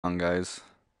On, guys.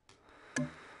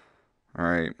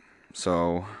 Alright,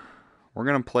 so we're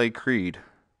gonna play Creed,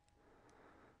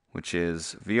 which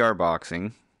is VR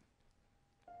boxing.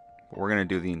 But we're gonna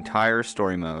do the entire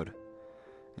story mode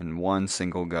in one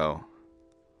single go.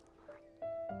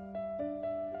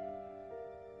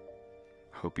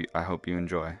 I hope you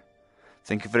enjoy.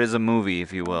 Think of it as a movie,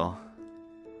 if you will.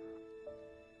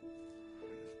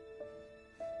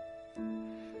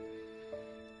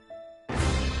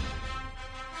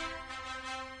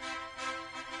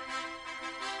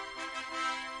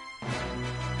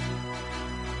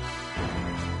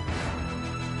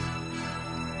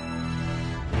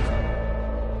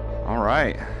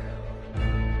 Alright.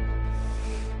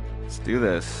 Let's do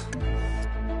this.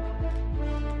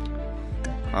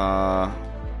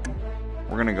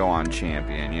 We're gonna go on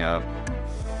champion, yep.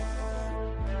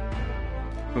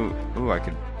 Ooh, I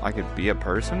could be a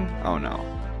person? Oh no.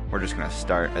 We're just gonna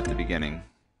start at the beginning.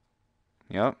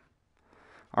 Yep.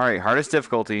 Alright, hardest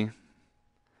difficulty.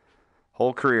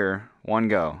 Whole career, one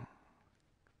go.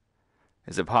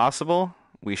 Is it possible?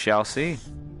 We shall see.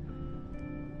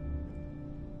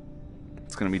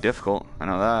 It's gonna be difficult, I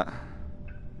know that.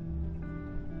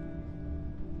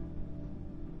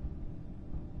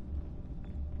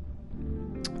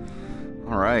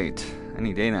 Alright,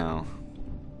 any day now.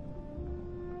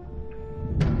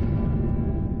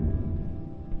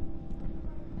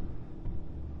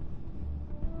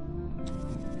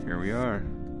 Here we are.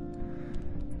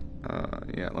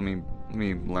 Yeah, let me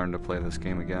learn to play this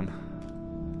game again.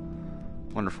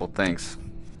 Wonderful, thanks.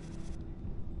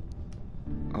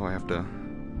 Oh, I have to...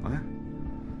 What?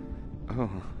 Oh.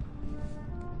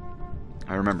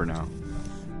 I remember now.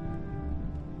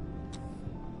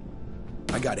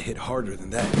 I gotta hit harder than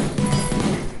that.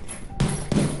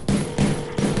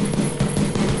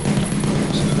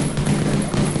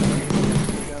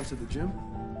 Down to the gym?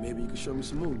 Maybe you can show me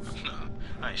some moves. Nah,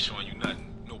 I ain't showing you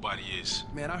nothing. Nobody is.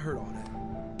 Man, I heard all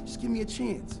that. Just give me a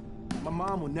chance. My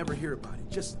mom will never hear about it.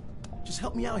 Just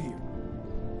help me out here.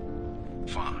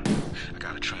 Fine. I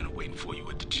got a trainer waiting for you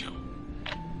at the gym.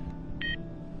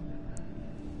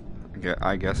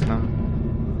 I guess not.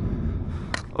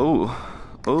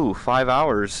 Oh, 5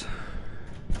 hours.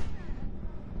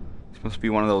 This must be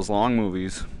one of those long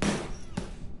movies.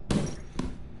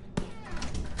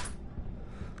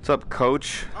 What's up,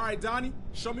 coach? All right, Donnie,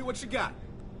 show me what you got.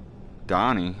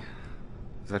 Donnie?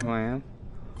 Is that who I am?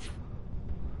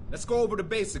 Let's go over the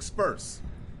basics first.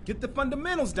 Get the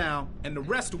fundamentals down, and the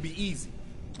rest will be easy.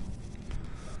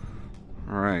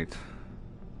 Alright.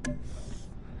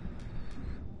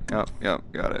 Yep,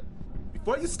 got it.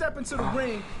 Before you step into the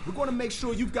ring, we're going to make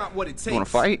sure you've got what it takes. You wanna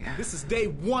fight? This is day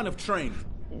one of training.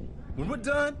 When we're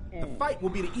done, the fight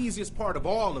will be the easiest part of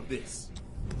all of this.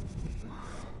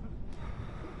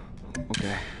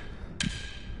 Okay.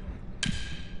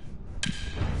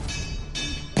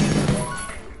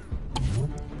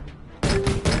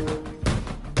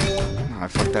 I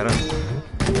fucked that up.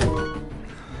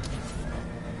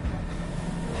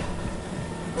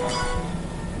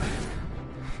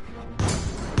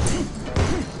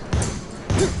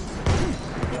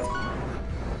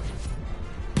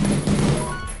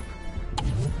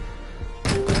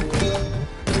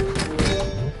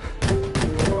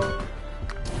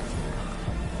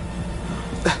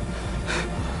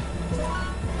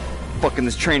 Fucking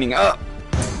this training up.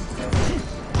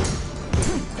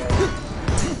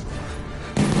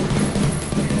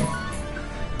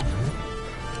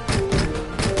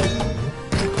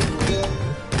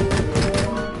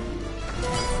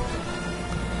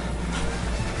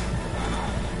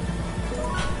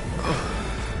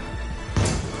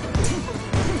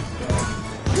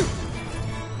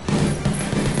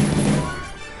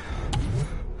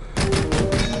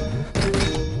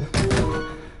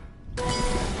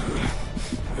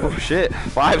 Oh shit,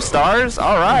 5 stars?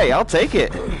 Alright, I'll take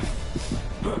it.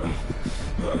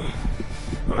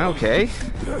 Okay.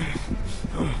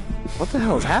 What the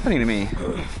hell is happening to me?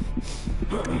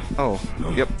 Oh,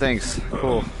 yep, thanks.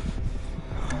 Cool.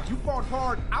 You fought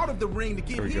hard out of the ring to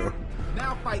get There we here. go.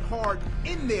 Now fight hard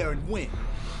in there and win.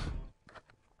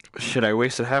 Shit, I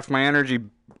wasted half my energy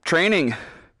training.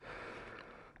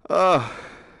 Ugh.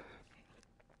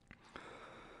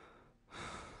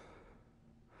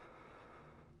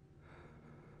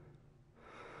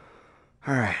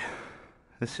 All right,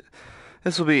 this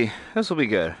will be good. This will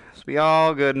be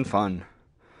all good and fun.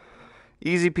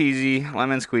 Easy peasy,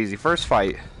 lemon squeezy. First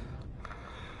fight.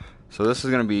 So this is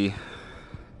gonna be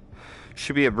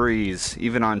should be a breeze,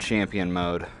 even on champion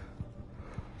mode.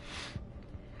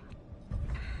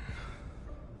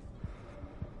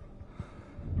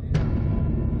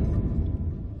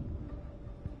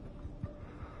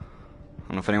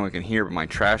 don't know if anyone can hear, but my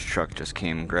trash truck just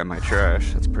came and grabbed my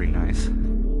trash. That's pretty nice.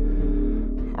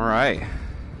 Alright.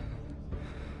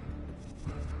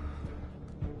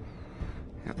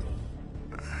 Yep.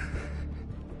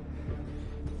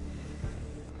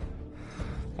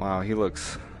 Wow, he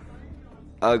looks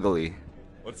ugly.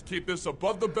 Let's keep this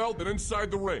above the belt and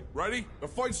inside the ring. Ready? The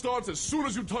fight starts as soon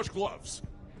as you touch gloves.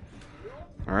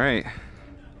 Alright.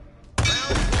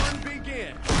 Round one,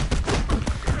 begin.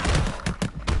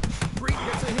 Creed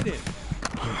gets a hit in.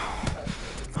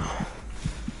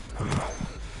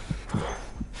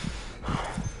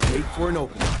 Wait for an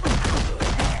opening.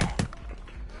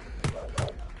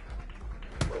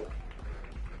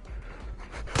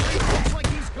 Creed looks like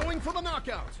he's going for the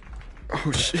knockout.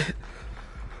 Oh shit.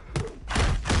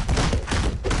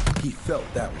 He felt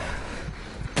that one.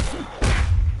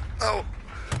 Oh.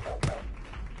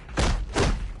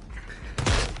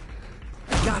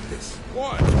 Got this.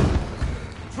 1,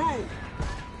 2,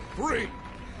 3,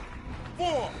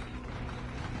 4.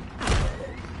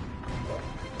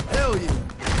 Hell yeah.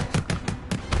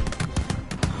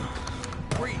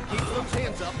 Creed keeps those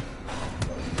hands up.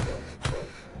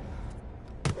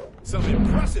 Some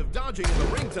impressive dodging in the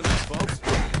ring tonight, folks.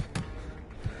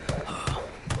 Oh,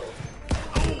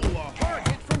 a hard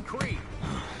hit from Creed.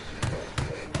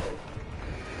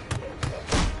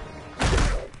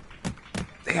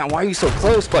 Damn, why are you so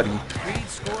close, buddy? Creed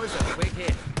scores a quick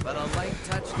hit, but a light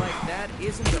touch like that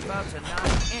isn't about to knock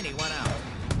anyone out.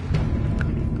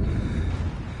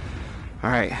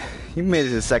 Alright, you made it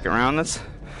to the second round. That's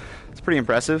pretty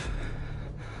impressive.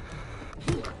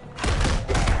 A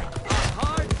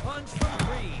hard punch from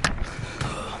Creed.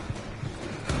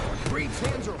 Creed's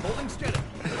hands are holding steady.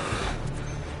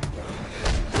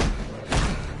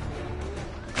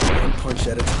 One punch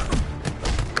at a time.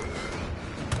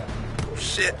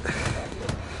 Shit.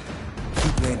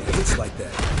 Keep landing hits like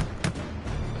that.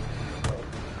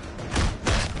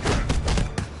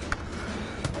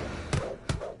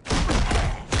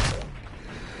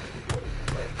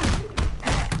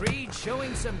 Creed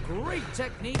showing some great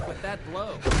technique with that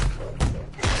blow.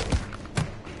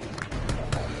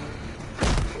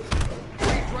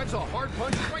 Creed drives a hard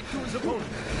punch right to his opponent.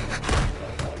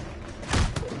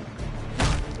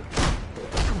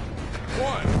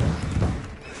 1,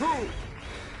 2,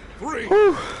 3,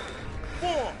 Whew.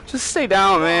 4, Just stay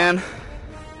down, man.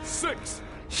 6.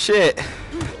 Shit.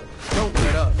 Don't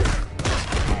let up.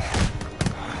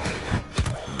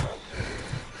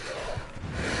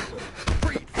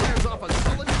 Creed fires off a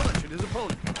solid punch at his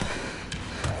opponent.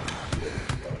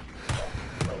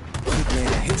 Keep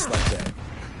landing hits like that.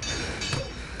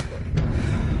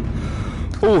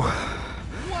 Ooh,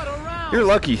 What a round! you're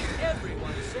lucky.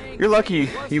 Everyone's saying You're lucky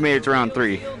Creed you made it to wasn't round the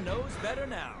 3. real deal, knows better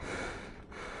now.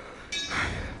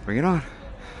 Bring it on.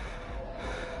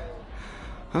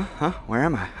 Huh? Where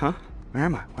am I? Huh? Where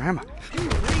am I? Where am I?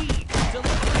 Creed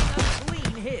delivering a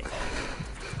clean hit.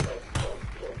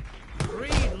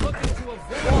 Creed looking to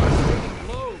avoid taking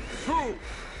blows. 2,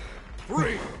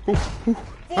 3,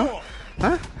 4,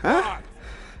 Huh? 5,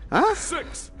 Huh?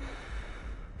 6.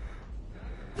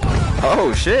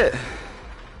 Oh, shit.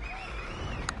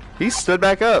 He stood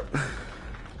back up.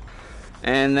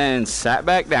 And then sat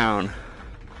back down.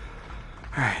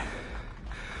 Alright.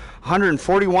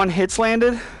 141 hits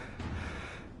landed.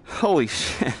 Holy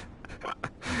shit.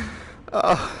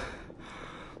 Oh.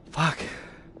 Fuck.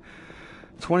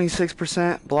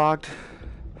 26% blocked.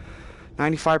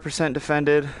 95%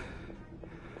 defended.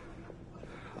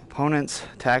 Opponents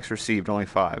attacks received only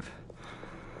 5.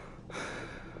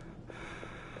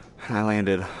 And I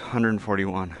landed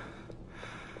 141.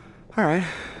 Alright.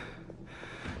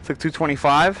 Took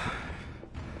 225.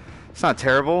 It's not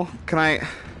terrible. Can I...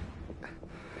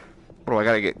 What do I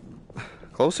gotta get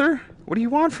closer? What do you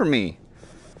want from me?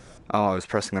 Oh, I was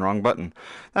pressing the wrong button.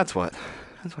 That's what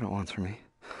it wants from me.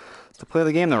 It's to play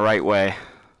the game the right way.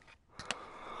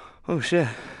 Oh shit.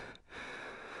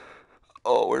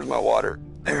 Oh, where's my water?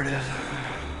 There it is.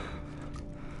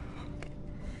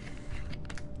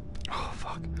 Oh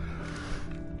fuck.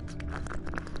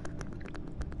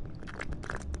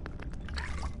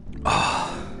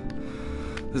 Oh,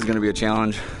 this is gonna be a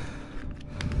challenge.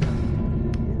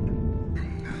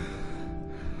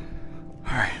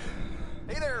 Alright.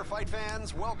 Hey there, fight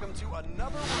fans. Welcome to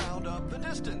another round of The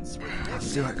Distance. With Nick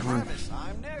Let's do it, and come on. Travis.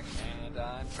 I'm Nick. And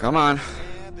I'm Come on.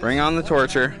 And this Bring on the is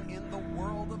torture. in the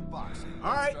world of boxing.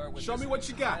 All right, show me what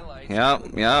you got.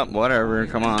 Yep, whatever.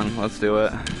 Come on, let's do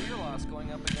it. Loss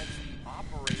going up against the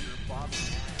operator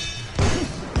boxing.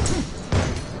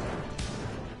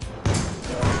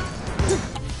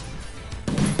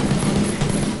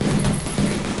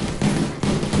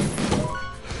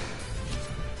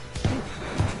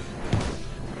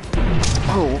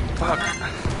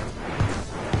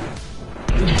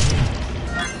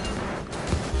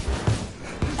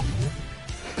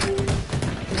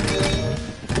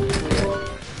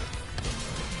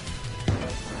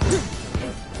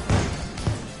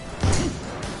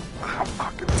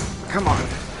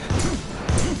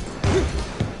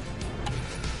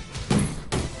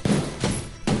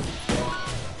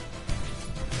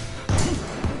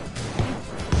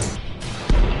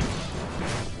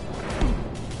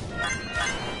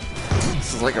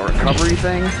 is like a recovery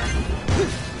thing.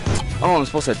 Oh, I'm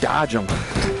supposed to dodge them.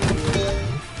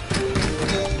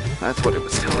 That's what it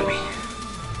was telling me.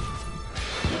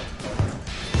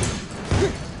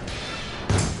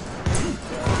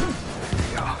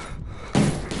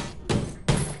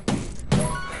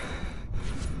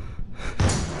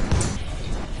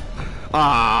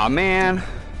 Ah, man.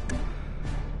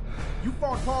 You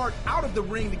fought hard out of the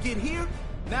ring to get here.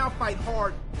 Now fight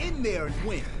hard in there and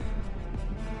win.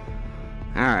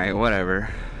 Alright, whatever.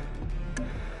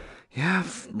 Yeah,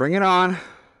 bring it on.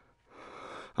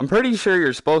 I'm pretty sure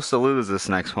you're supposed to lose this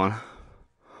next one.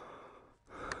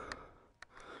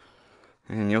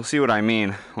 And you'll see what I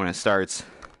mean when it starts.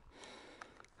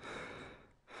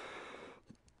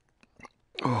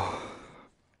 Oh.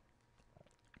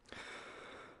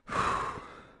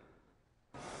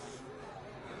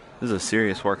 This is a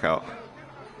serious workout.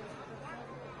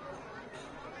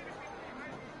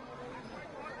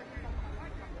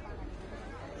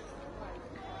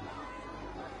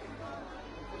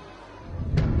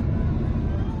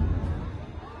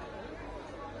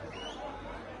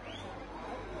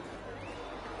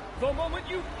 The moment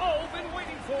you've all been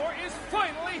waiting for is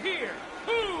finally here.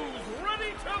 Who's ready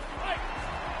to fight?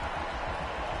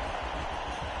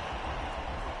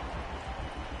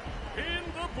 In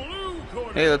the blue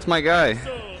corner. Hey, that's my guy.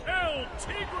 El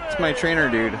Tigre That's my trainer,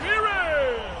 dude.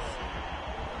 Ramirez.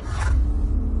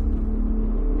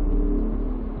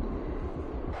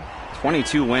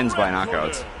 22 wins by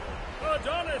knockouts.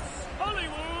 Adonis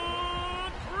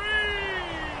Hollywood Green.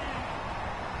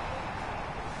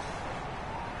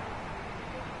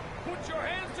 Put your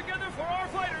hands together for our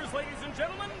fighters, ladies and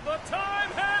gentlemen. The time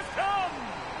has come.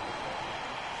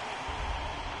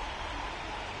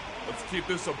 Let's keep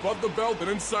this above the belt and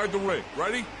inside the ring.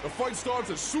 Ready? The fight starts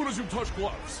as soon as you touch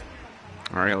gloves.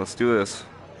 Alright, let's do this.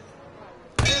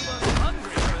 They look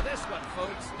hungry for this one,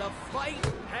 folks. The fight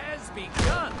has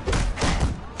begun.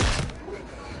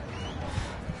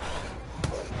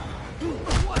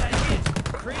 What a hit!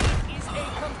 Creed is a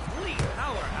complete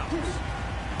powerhouse.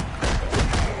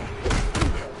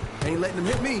 Ain't letting him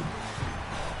hit me.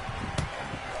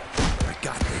 I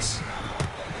got this.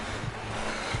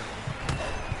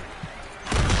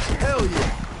 Hell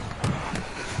yeah.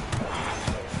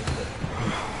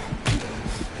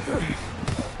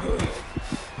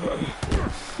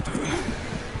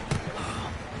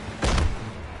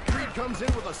 Creed comes in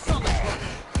with a solid hook.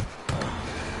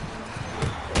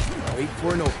 Wait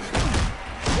for an opening.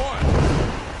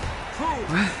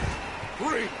 1, 2,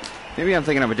 3. Maybe I'm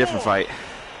thinking of a different fight.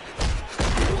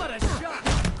 What a shot!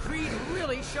 Creed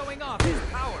really showing off his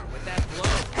power with that blow.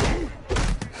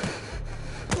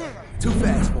 Too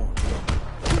fast for him.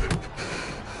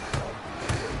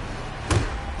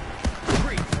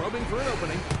 Creed probing for an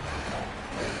opening.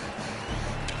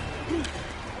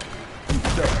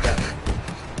 Felt that.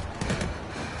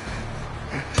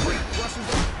 Creed rushes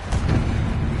up.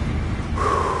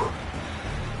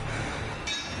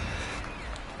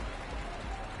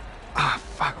 Ah,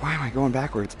 fuck, why am I going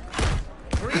backwards?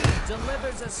 Creed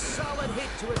delivers a solid hit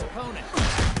to his opponent.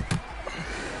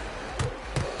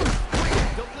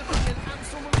 Delivering an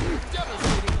absolutely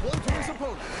devastating blow to his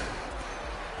opponent.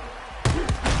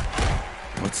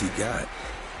 What's he got?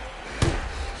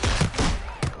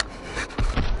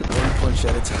 One punch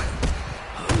at a time.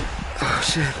 Oh,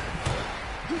 shit.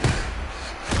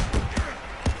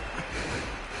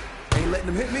 Ain't letting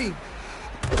him hit me.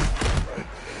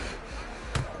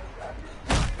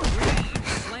 Creed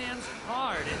slams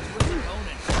hard into his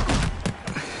opponent.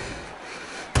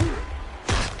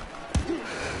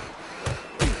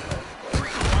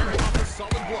 Firing off a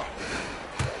solid blow.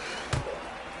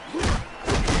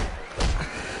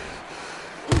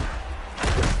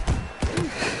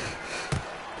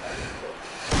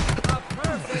 A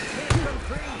perfect hit from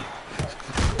Creed.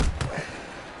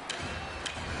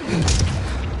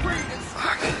 Creed is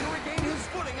struggling to regain his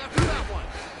footing after that one.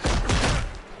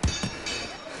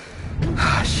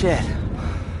 Ah, shit.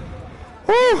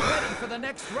 Woo! Ready for the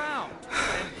next round.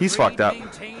 And He's Creed fucked up.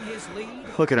 maintain his lead.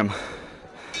 Look at him.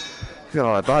 He's got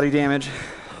all that body damage.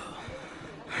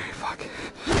 Fuck.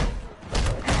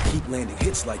 Keep landing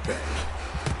hits like that.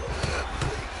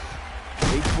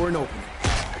 Wait for an opening.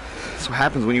 That's what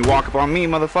happens when you walk up on me,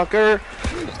 motherfucker.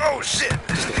 Oh, shit.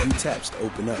 Just a few taps to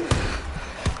open up.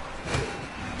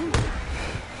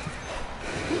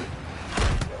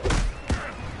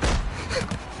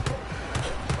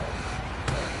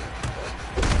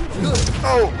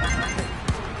 Oh!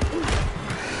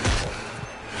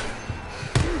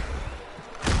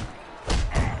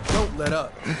 Don't let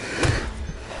up.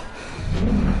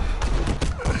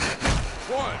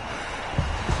 1,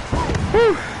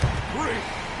 2,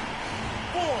 3.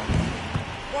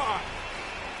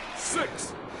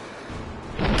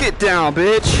 Get down,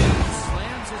 bitch.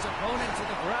 Slams his opponent to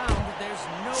the ground. There's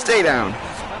no Stay down. way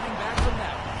he's coming back from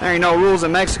that. There ain't no rules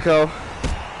in Mexico.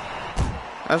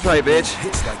 That's right, bitch.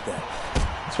 Hits like that.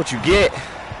 That's what you get.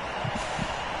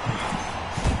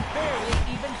 Barely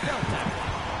even felt that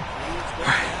one. He's going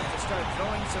to have to start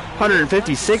throwing some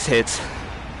 156 hits.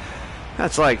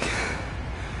 That's like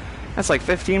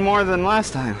 15 more than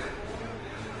last time.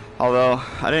 Although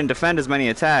I didn't defend as many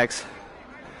attacks,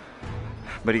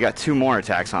 but he got 2 more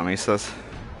attacks on me, so that's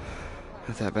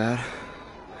not that bad.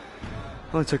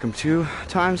 Only took him 2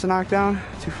 times to knock down.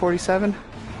 247.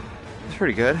 It's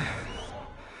pretty good.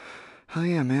 Hell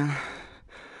yeah, man.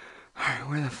 All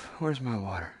right, where's my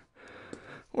water?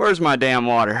 Where's my damn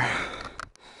water?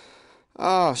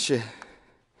 Oh shit.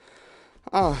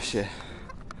 Oh shit.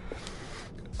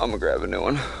 I'm gonna grab a new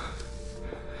one.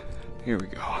 Here we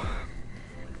go.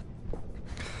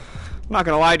 I'm not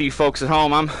gonna lie to you folks at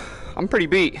home, I'm pretty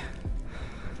beat.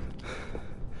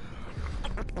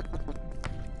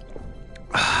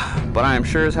 But I am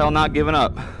sure as hell not giving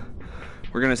up.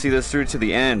 We're gonna see this through to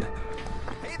the end.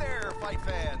 Hey there, fight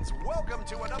fans. Welcome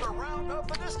to another round of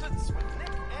The Distance with Nick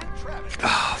and Travis.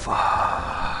 Oh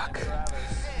fuck.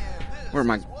 And Where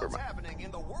am I? this is what's happening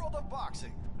in the world of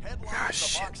boxing. Headlines Ah, of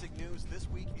shit. boxing news this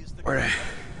week is the Where did-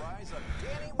 rise of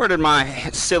Danny Where did my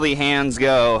silly hands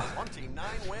go? 29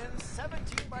 wins,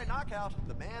 17 by knockout.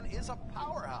 The man is a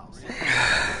powerhouse.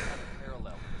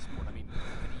 Parallel in this sport. I mean,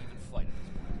 could he even fight at this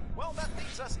point? Well, that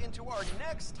leads us into our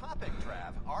next topic,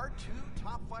 Trav. Our 2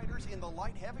 top fighters in the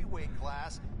light heavyweight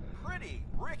class, Pretty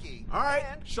Ricky. All right,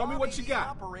 and show me what Bobby you got.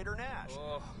 Operator Nash.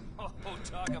 Talk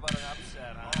about an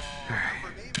upset, huh? For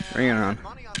me, man, Bring it I on. bet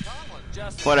money on Conlon.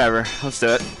 Just Whatever, let's do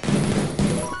it.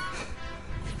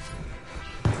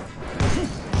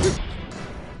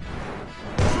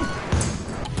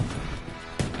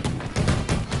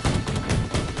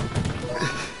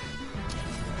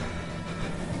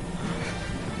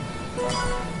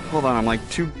 Hold on, I'm like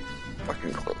too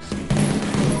fucking close.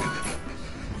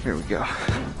 Here we go.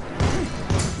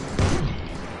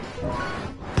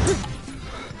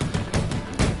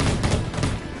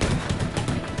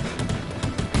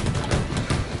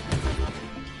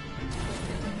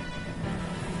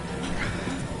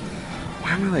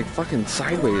 Why am I like fucking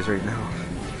sideways right now?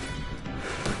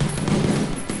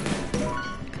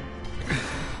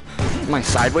 Am I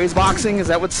sideways boxing? Is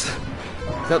that what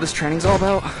this training's all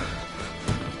about?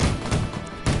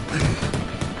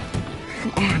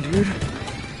 Come on, dude.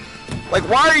 Like,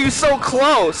 why are you so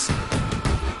close?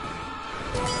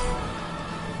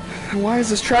 And why is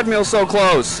this treadmill so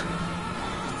close?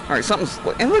 Alright, something's...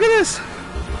 And look at this!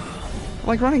 I'm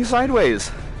like running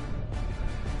sideways.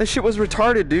 That shit was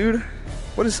retarded, dude.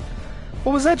 What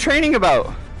was that training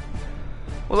about?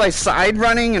 Was I side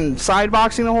running and side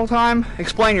boxing the whole time?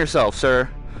 Explain yourself, sir.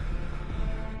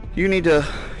 You need to,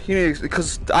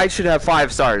 because I should have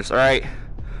 5 stars, alright?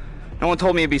 No one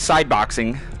told me it'd be side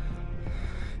boxing.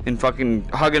 And fucking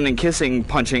hugging and kissing,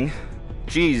 punching.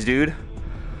 Jeez, dude.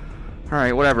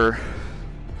 Alright, whatever.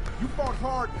 You fought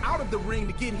hard out of the ring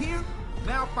to get here.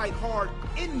 Now fight hard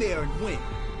in there and win.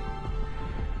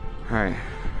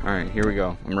 Alright, here we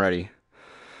go. I'm ready.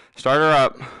 Start her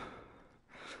up.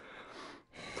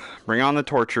 Bring on the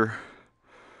torture.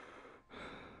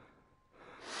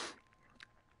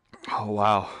 Oh,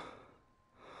 wow.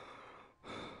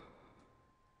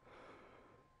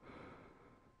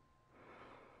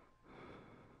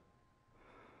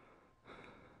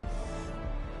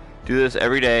 Do this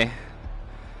every day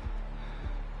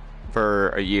for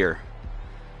a year.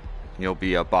 You'll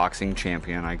be a boxing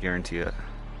champion, I guarantee it.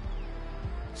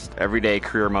 Just everyday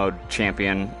career mode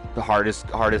champion, the hard as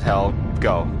hell,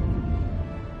 go.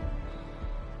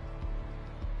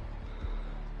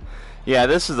 Yeah,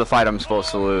 this is the fight I'm supposed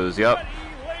to lose, yep. Ready,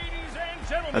 ladies and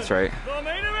gentlemen, That's right. The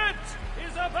main event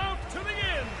is about to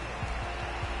begin.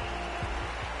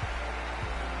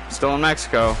 Still in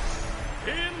Mexico.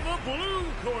 In the blue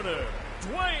corner,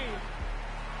 Dwayne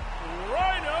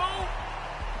Rhino.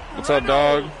 What's up,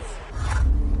 dog? Reynolds.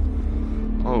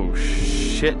 Oh,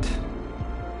 shit. In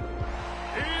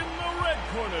the red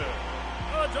corner,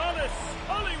 Adonis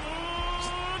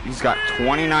Hollywood. He's got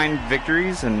 29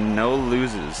 victories and no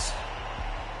loses.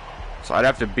 So I'd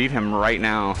have to beat him right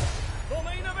now. The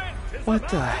main event is What about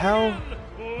the to hell?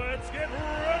 begin. Let's get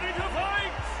ready to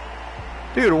fight.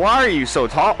 Dude, why are you so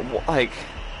tall? Like,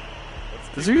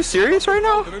 is you serious right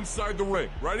now? And inside the ring.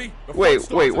 Ready? The Wait, fight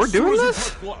starts wait, we're as soon doing as you this?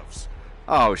 touch gloves.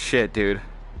 Oh, shit, dude.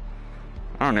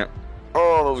 I don't know.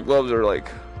 Oh, those gloves are like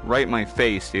right in my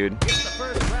face, dude. It's the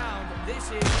first round.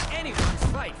 This is anyone's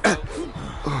fight, folks.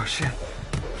 Oh, shit.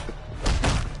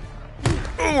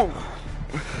 Oh.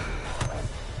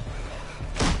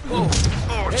 Whoa.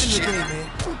 Oh, Head in shit. the game, man.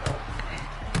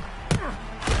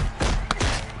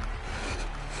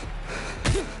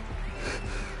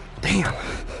 Damn.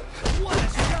 What a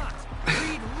shot!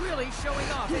 Reed really showing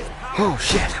off his power. Oh,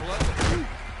 shit.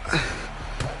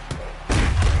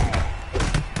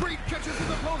 Reed catches his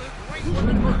opponent right where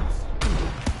it hurts.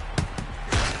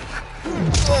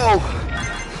 Oh.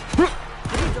 Reed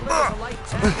delivers a light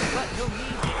tackle, but he'll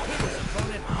need to hit his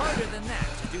opponent harder than that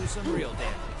to do some real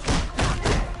damage.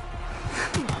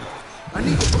 I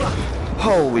need to block.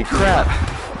 Holy crap.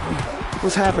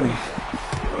 What's happening?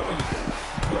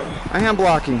 I am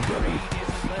blocking. Reed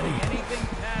isn't letting anything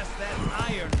past that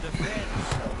iron defense.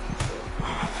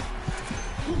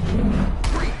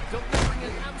 Reed delivering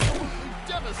an absolutely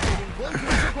devastating blow to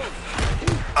his opponent.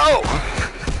 Oh.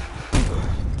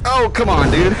 Oh, come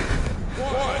on, dude.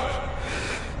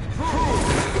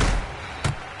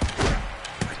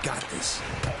 I got this.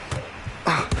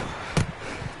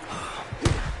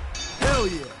 Hell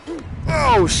yeah.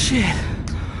 Oh, shit.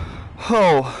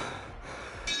 Oh.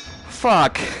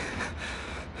 Fuck.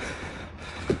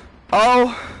 Oh.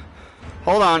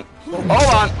 Hold on.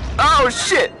 Hold on. Oh,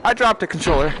 shit. I dropped a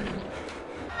controller.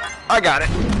 I got it.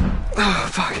 Oh,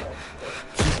 fuck.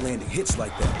 Keep landing hits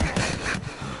like that.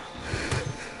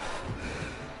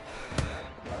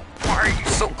 Why are you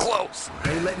so close?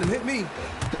 I ain't letting him hit me.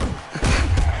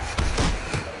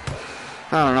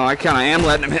 I don't know. I kind of am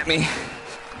letting him hit me.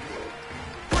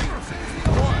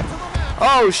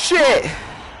 Oh, shit.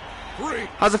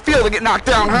 How's it feel to get knocked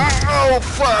down, huh? Oh,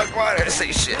 fuck. Why did I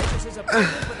say shit? Catches his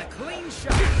opponent with a clean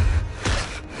shot.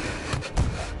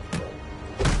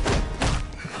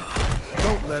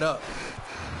 Don't let up.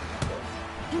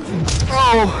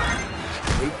 Oh.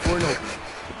 Wait for an open.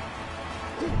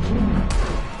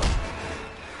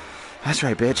 That's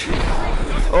right, bitch.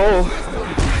 Oh.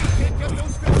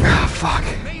 Ah, fuck.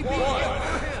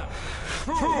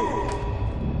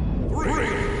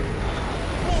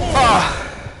 Ah.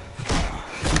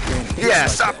 Yeah,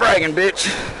 stop bragging, bitch.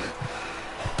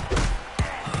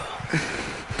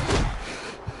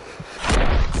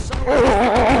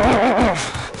 Oh,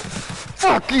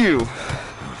 fuck you.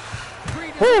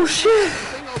 Oh, shit.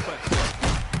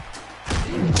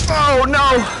 Oh,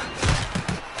 no.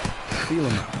 Feel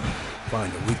him out.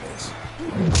 Find a weakness.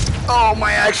 Oh,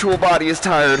 my actual body is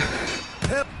tired.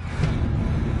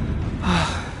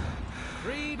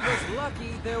 Reed was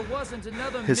lucky there wasn't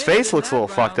another His minute face in looks a that little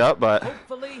fucked round. up, but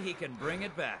Hopefully he can bring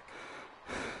it back.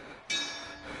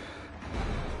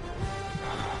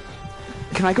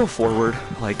 can I go forward?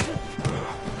 Like,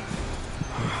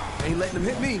 Ain't letting him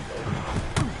hit me.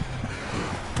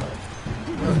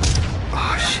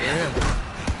 oh shit.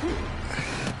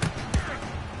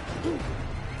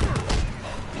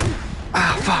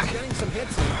 Ah, fuck. Getting some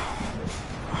hits.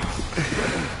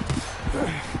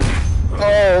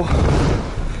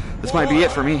 Oh, this might be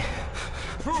it for me.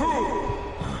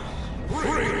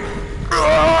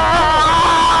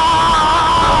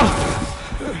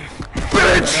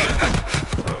 Bitch!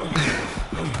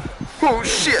 Oh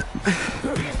shit!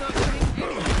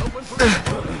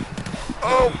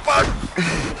 Oh fuck!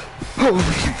 Holy!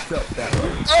 Felt that.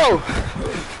 Oh!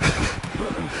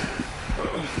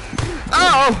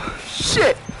 Oh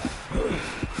shit!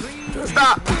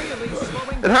 Stop!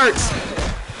 It hurts!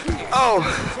 Oh!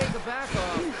 Take the back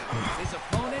off. His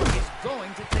opponent is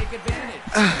going to take advantage.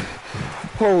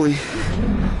 Holy!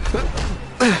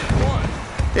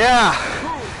 Yeah!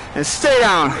 And stay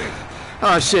down!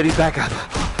 Oh shit, he's back up.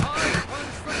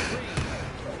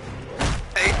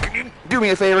 Hey, can you do me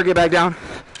a favor, get back down?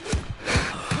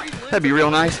 That'd be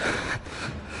real nice.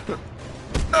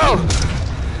 Oh!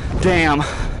 Damn.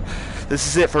 This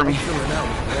is it for me.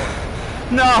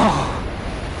 No!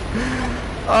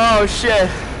 Oh shit.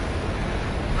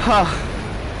 Huh.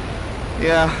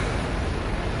 Yeah.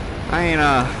 I ain't,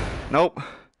 nope.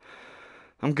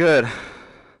 I'm good.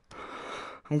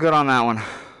 I'm good on that one.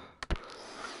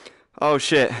 Oh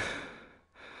shit.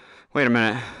 Wait a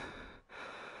minute.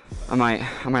 I might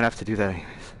have to do that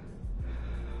anyways.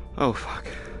 Oh fuck.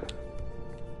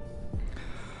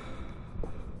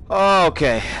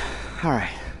 Okay. Alright.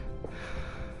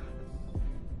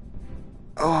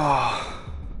 Oh.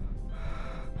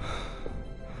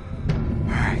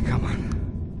 Alright, come on.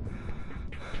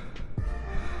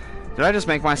 Did I just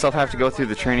make myself have to go through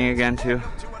the training again too?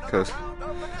 Because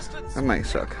that might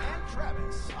suck.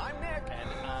 I'm Nick. And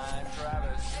I'm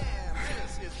Travis. And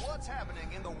this is what's happening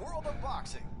in the world of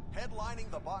boxing. Headlining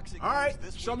the boxing All right,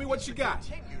 news this show week me what is you the got.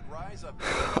 continued rise of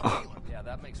Yeah,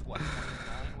 that makes what?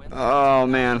 29 wins? Oh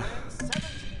man. 17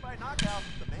 by knockout.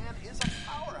 The man is a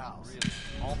powerhouse. Really?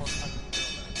 Almost 100.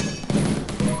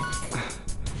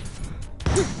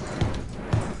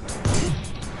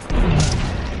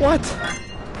 What?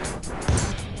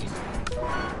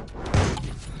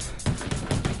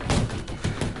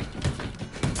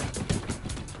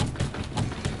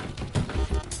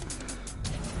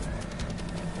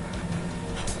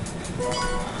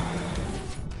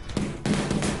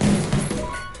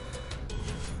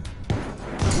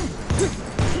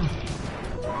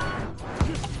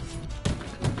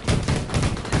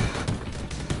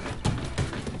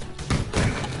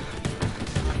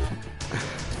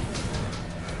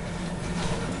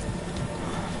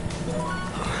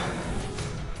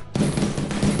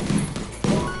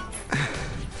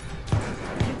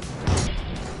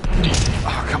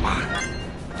 Oh, come on.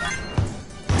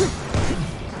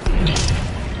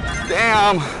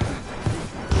 Damn.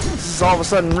 This is all of a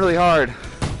sudden really hard.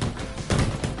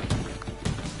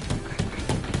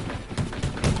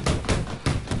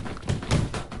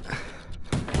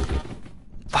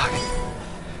 Fuck.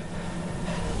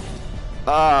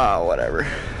 Ah, whatever.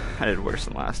 I did worse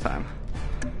than last time.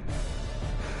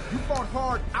 You fought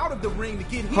hard out of the ring to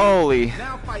get here. Holy.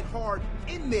 Now fight hard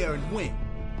in there and win.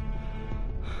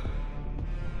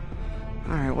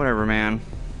 Alright, whatever, man.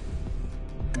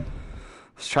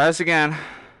 Let's try this again.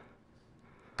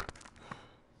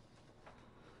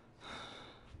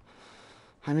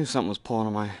 I knew something was pulling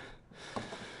on my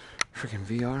freaking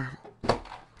VR.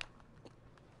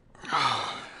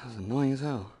 Oh, that was annoying as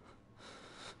hell.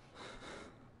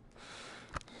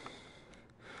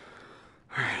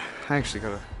 Alright, I actually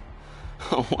gotta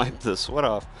wipe the sweat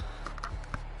off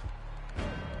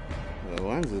the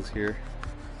lenses here.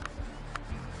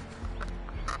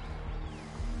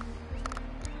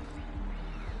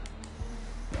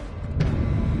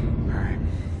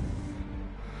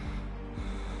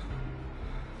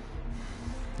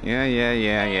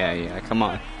 Yeah. Come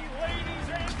on.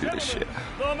 Let's do this shit.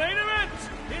 The main event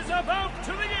is about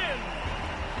to begin.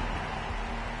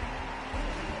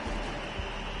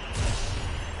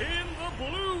 In the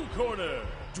blue corner,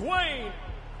 Dwayne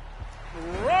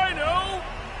Rhino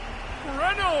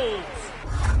Reynolds.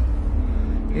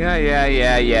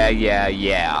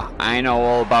 Yeah. I know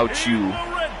all about In you. the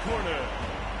red corner,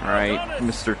 Alright,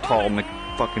 Mr. Tall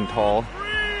McFucking Tall.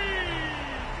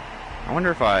 I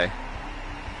wonder if I...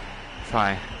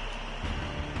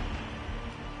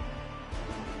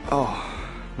 Oh,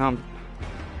 now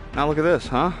look at this,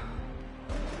 huh?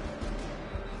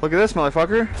 Look at this,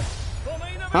 motherfucker.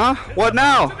 Huh? What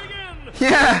now?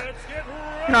 Yeah!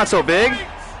 You're not so big.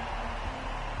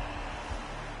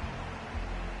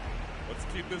 Let's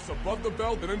keep this above the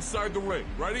belt and inside the ring.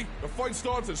 Ready? The fight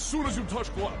starts as soon as you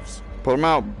touch gloves. Put him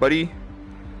out, buddy.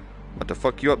 About to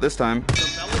fuck you up this time. The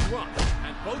bell is rung,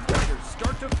 and both fighters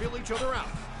start to feel each other out.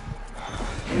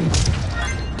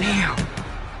 Damn.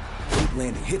 Keep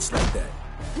landing hits like that.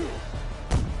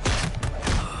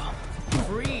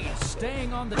 Freeze,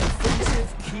 staying on the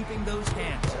defensive, keeping those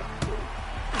hands up.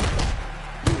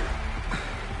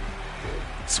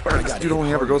 I swear this dude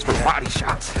only ever goes for body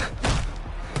shots.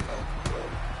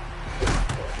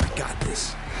 I got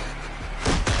this.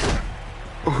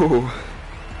 Ooh.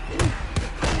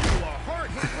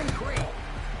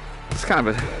 It's kind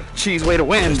of a cheese way to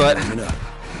win, but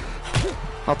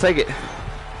I'll take it.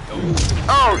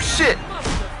 Oh, shit!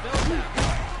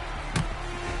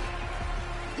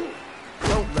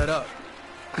 Don't let up.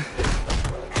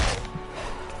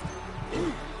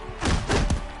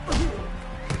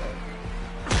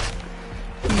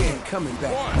 He ain't coming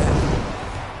back.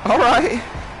 Alright.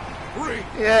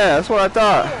 Yeah, that's what I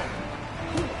thought.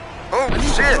 Oh,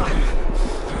 shit!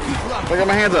 Look at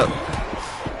my hands up.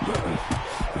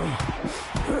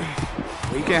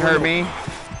 You can't hurt me.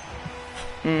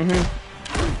 Mm-hmm.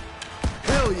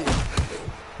 Hell yeah.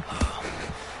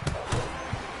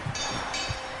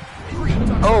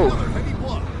 Oh.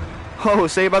 Oh,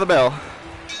 saved by the bell.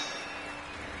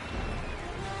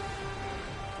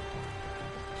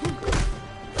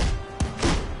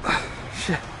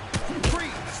 Shit.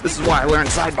 This is why I learned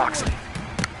side boxing.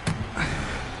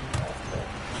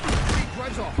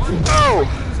 Oh!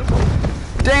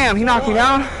 Damn, he knocked me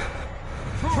down.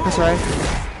 That's right.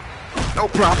 No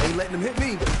problem. Ain't letting him hit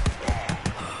me.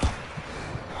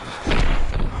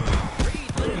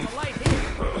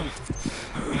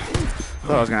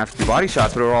 Thought I was gonna have to do body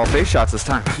shots, but it were all face shots this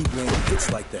time. Keep landing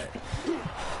hits like that.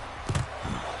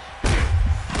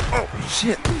 Oh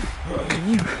shit! Can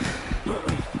you?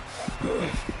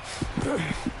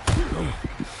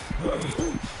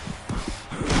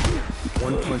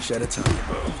 One punch at a time.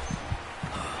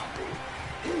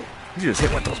 You just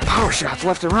hit with those power shots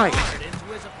left and right.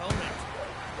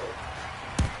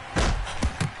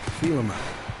 Feel him out.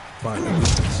 Find the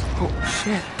weakness. Oh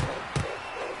shit!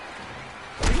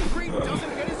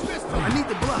 I need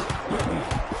the block.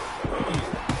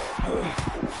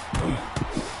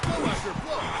 Pressure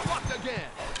blow. Blocked again.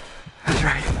 That's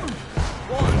right.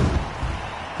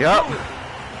 Yep.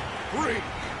 3,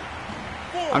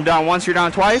 4. I'm down once, you're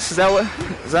down twice. Is that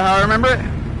how I remember it?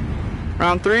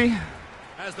 Round 3?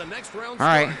 As the next round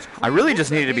Alright. starts, I really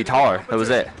just needed to be taller. That was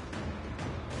it.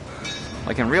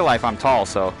 Like in real life, I'm tall,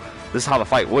 so this is how the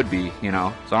fight would be, you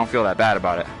know? So I don't feel that bad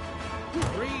about it.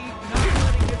 Creed not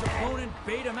letting his opponent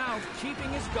bait him out, keeping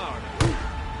his guard.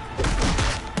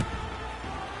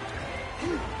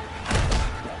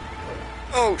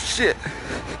 Oh, shit.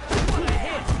 What a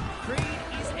hit! Creed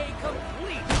is a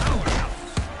complete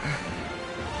powerhouse.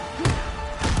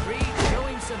 Creed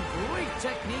showing some great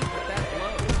technique with that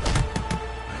blow.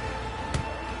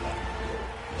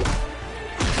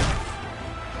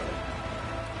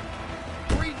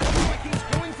 Creed looks like he's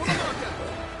going for the knockout.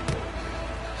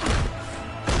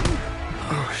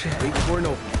 Oh, shit. Wait for an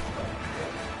opening.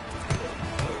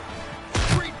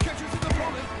 Creed catches his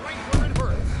opponent right where it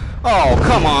hurts. Oh,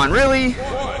 come on, really?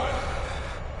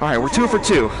 Alright, we're 2 for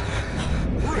 2.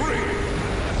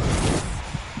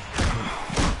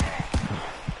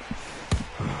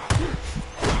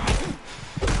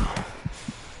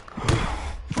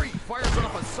 Creed fires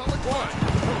off a solid punch.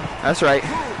 That's right.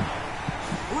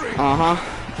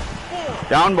 Uh-huh.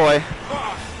 Down, boy.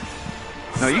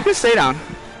 No, you can stay down.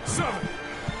 7.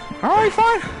 Alright,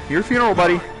 fine. Your funeral,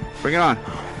 buddy. Bring it on.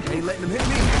 Ain't letting him hit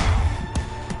me.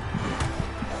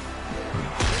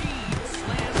 Creed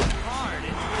slams hard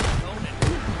into his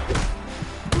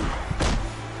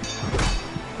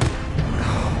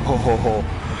opponent. Oh,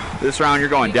 this round you're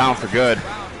going down for good.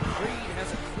 Round, Creed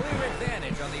has a clear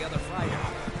advantage on the other fighter.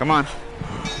 Come on.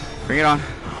 Bring it on.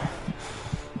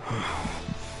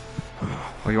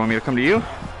 Oh, you want me to come to you?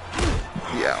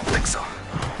 Yeah, I don't think so.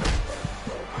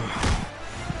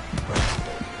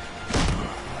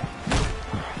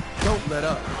 Don't let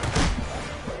up.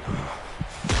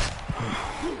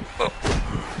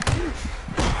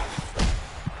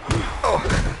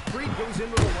 Creed goes in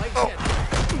with a light hit.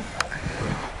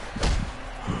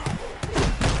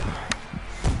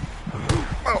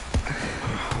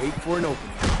 Wait for an opening.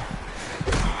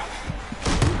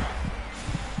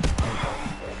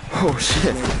 Oh,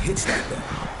 shit. Man, hits that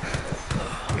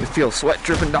though. I can feel sweat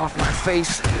dripping off my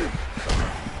face.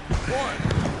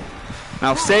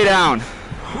 Now stay down.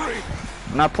 3,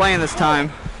 I'm not playing this time.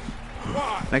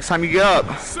 5, Next time you get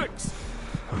up. 6.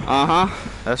 Uh-huh.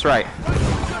 That's right.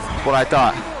 That's what I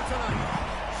thought.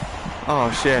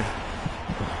 Oh, shit.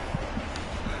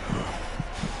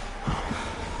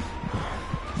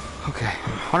 Okay.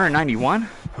 191?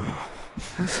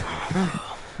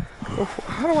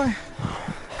 How do I...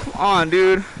 Come on,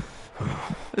 dude.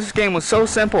 This game was so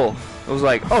simple. It was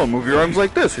like, oh, move your arms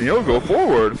like this and you'll go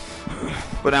forward.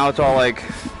 But now it's all like,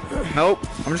 nope,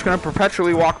 I'm just going to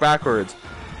perpetually walk backwards.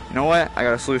 You know what? I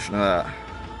got a solution to that.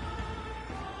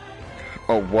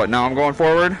 Oh, what? Now I'm going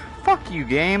forward? Fuck you,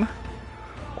 game.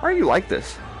 Why are you like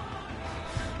this?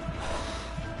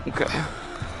 Okay.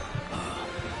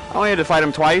 I only had to fight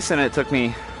him twice, and it took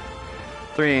me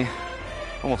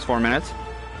almost 4 minutes.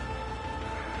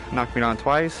 Knocked me down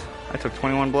twice. I took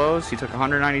 21 blows. He took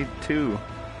 192.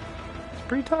 It's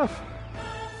pretty tough.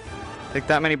 Take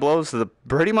that many blows to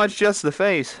pretty much just the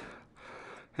face.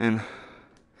 And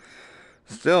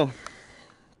still.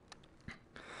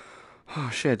 Oh,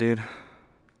 shit, dude.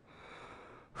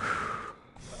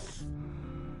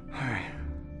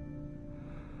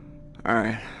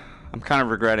 Alright. I'm kind of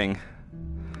regretting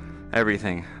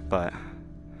everything, but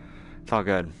it's all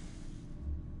good.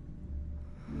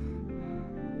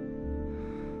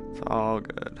 It's all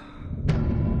good.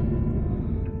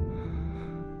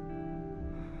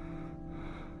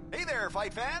 Hey there,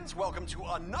 fight fans. Welcome to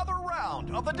another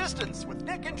round of The Distance with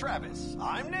Nick and Travis.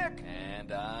 I'm Nick.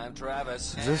 And I'm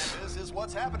Travis. Is This is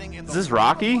what's happening in the this world of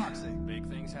Rocky? boxing. Big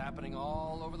things happening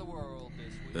all over the world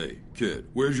this week. Hey, kid,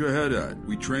 where's your head at?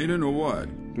 We training or what?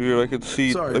 Dude, I could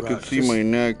see Sorry about it. Just- my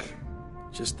neck.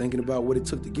 Just thinking about what it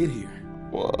took to get here.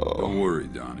 Whoa. Don't worry,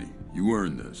 Donnie. You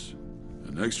earned this.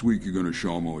 And next week you're gonna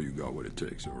show him all you got what it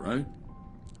takes, all right?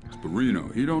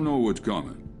 Sparino, he don't know what's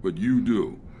coming, but you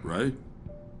do, right?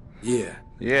 Yeah.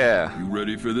 Yeah. You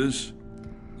ready for this?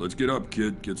 Let's get up,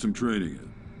 kid. Get some training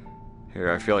in.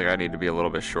 Here, I feel like I need to be a little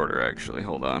bit shorter, actually.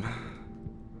 Hold on.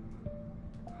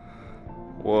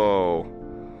 Whoa.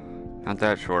 Not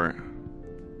that short.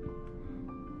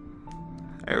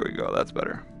 There we go. That's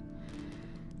better.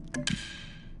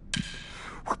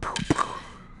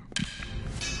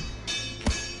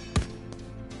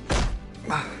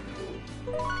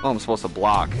 Oh, I'm supposed to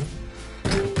block.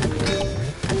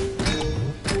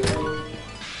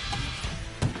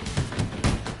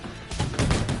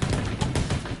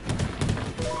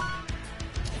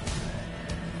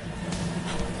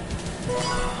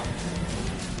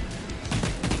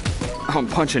 I'm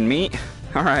punching meat.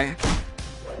 All right.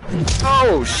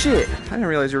 Oh shit! I didn't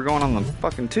realize you were going on the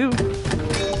fucking tube.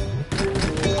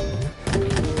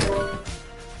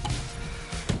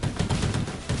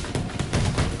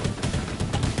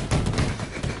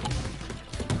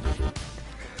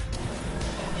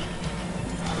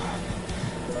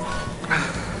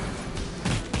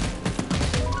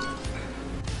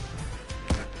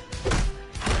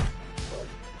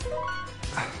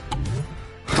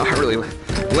 I really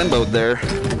limboed there.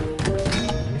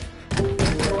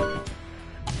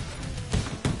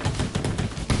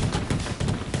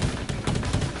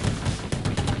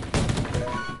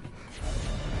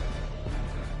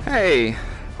 Hey,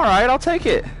 all right, I'll take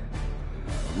it.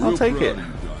 I'll take it. Of you,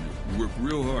 Donnie. You worked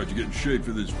real hard to get in shape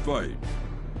for this fight.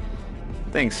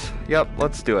 Thanks. Yep,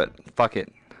 let's do it. Fuck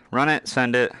it. Run it,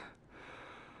 send it.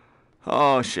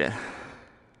 Oh shit.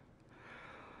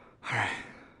 All right.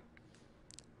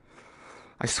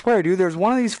 I swear, dude, there's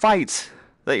one of these fights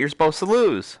that you're supposed to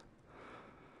lose.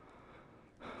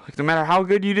 Like, no matter how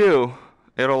good you do,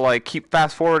 it'll, like, keep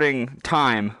fast-forwarding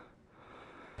time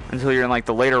until you're in, like,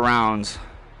 the later rounds.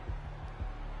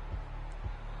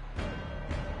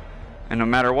 And no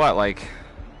matter what, like,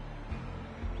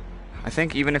 I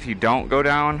think even if you don't go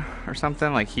down or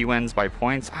something, like, he wins by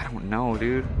points. I don't know,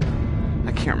 dude.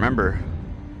 I can't remember.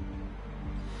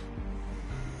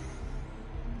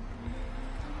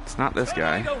 It's not this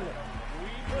guy. We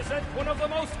present one of the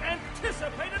most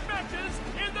anticipated matches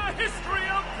in the history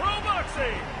of pro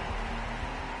boxing.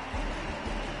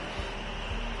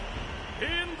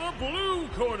 In the blue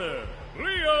corner,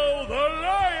 Leo the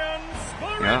Lion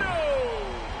Sporino.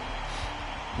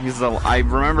 I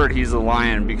remembered he's a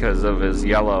lion because of his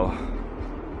yellow. In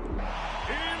the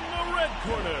red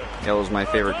corner, Yellow's my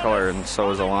favorite color, and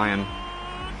so is a lion.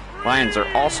 Lions are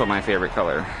also my favorite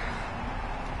color.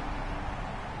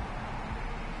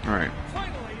 Alright.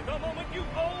 Finally, the moment you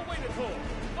all waited for.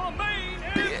 The main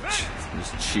event.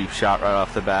 Just cheap shot right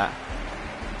off the bat.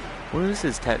 What is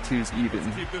his tattoos even?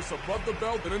 Keep this above the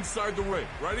belt and inside the ring.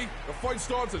 Ready? The fight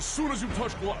starts as soon as you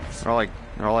touch gloves. They're like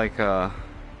look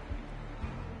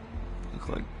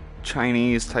like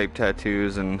Chinese type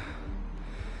tattoos, and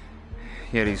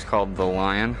yet he's called the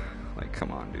Lion. Like,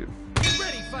 come on, dude. Get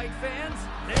ready, fight fans.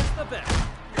 There's the bell.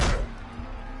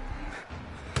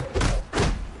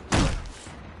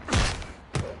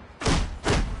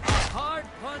 Hard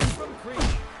punch from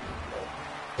Creed.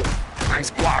 Nice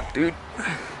block, dude.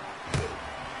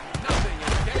 Nothing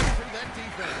is getting through that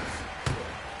defense.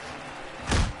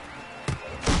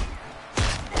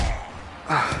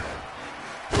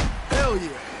 Hell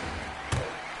yeah.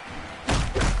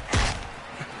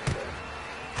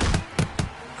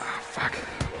 Fuck.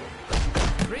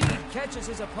 Creed catches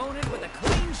his opponent with a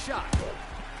clean shot.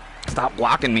 Stop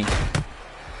blocking me.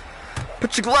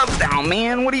 Put your gloves down,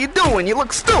 man. What are you doing? You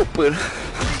look stupid. He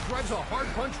drives a hard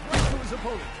punch right to his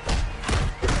opponent.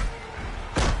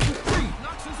 Creed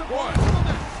knocks his opponent to the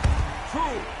mat.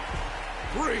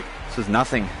 2, 3, This is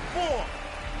nothing. 4.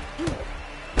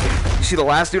 You see the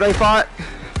last dude I fought?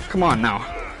 Come on now.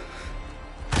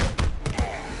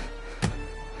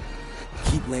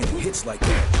 Keep landing hits like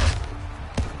that.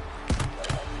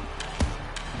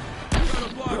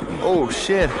 Oh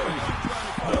shit.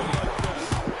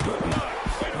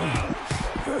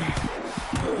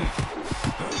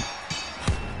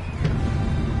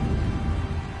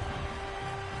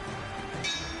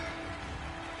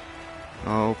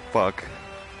 Oh fuck.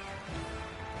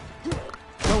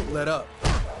 Don't let up.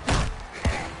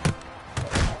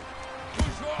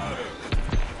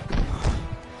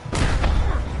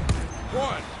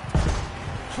 One,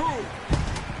 2,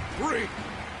 3,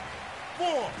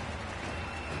 4.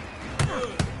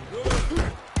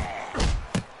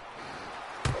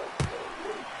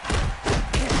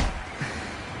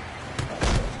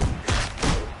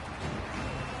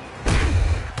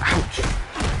 Ouch.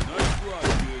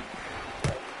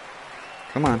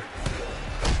 Come on.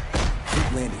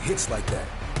 Keep landing hits like that.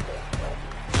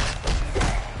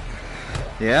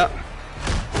 Yeah.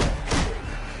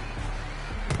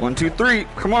 1, 2, 3.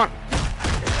 Come on.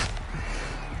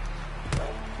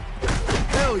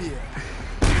 Hell yeah.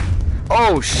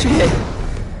 Oh shit.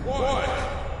 1,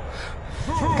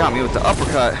 2. Got me with the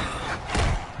uppercut.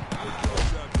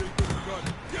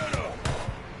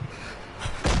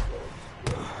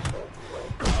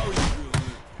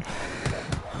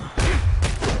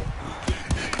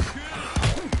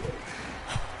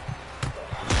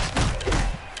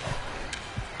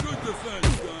 Good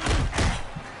defense, Donnie.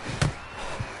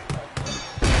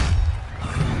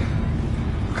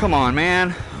 Come on,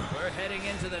 man. We're heading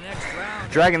into the next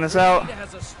round. Dragging this out. Creed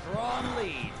has a strong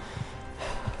lead.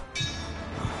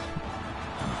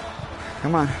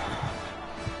 Come on.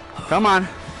 Come on.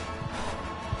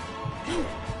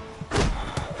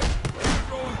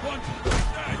 Throwing punches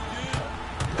like that, kid.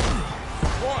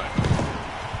 1,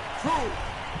 2,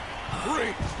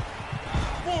 3,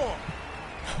 4,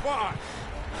 5,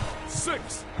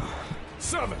 6,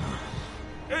 7,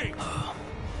 8,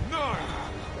 9.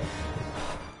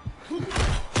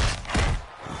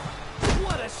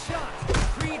 What a shot!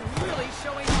 Creed really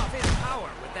showing off his power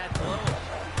with that blow.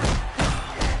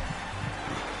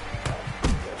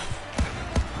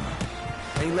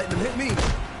 Ain't letting him hit me.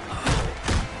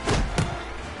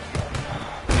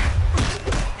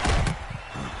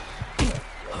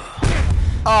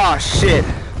 Oh, shit.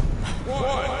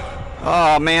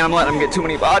 Oh, man, I'm letting him get too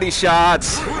many body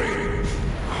shots. Perfect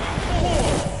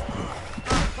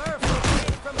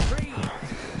hit from Creed.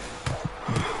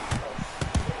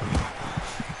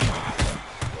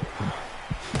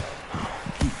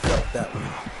 He felt that one.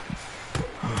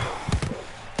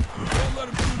 Don't let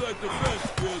him do that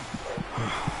defense, kid.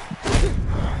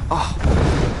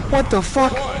 What the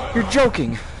fuck? You're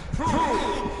joking.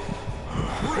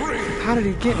 How did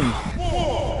he get me?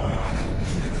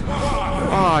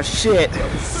 Oh, shit.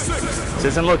 This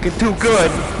isn't looking too good.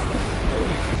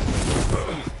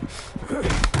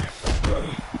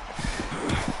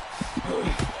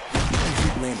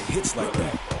 Keep landing hits like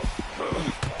that.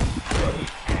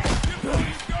 Get ready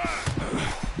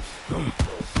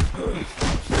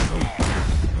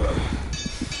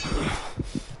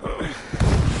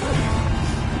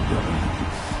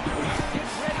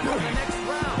for the next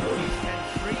round.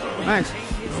 Can Creed Nice.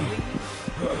 maintain his lead?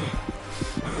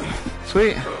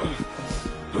 Sweet.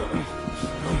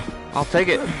 I'll take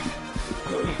it.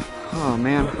 Oh,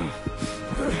 man.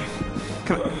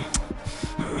 Come on.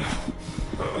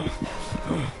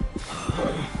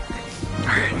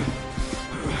 Alright.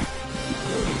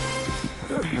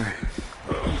 Alright.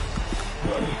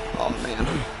 Oh, man.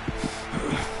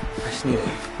 I just need a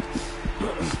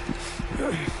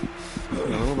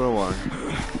little bit of water.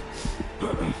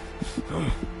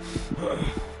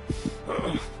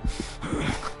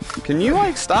 Can you,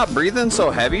 like, stop breathing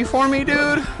so heavy for me,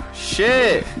 dude?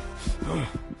 Shit.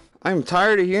 I'm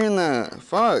tired of hearing that.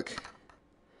 Fuck.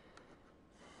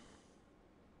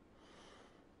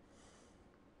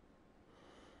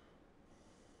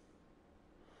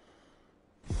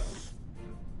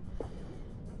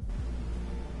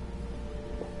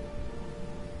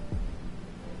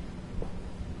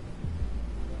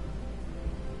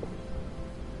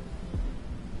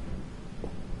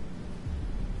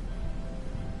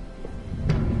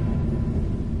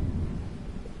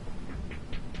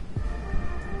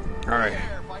 All right.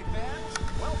 There, fight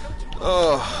fans. Welcome to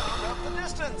Oh. Up the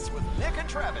Distance with Nick and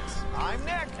Travis. I'm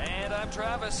Nick, And I'm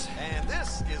Travis. and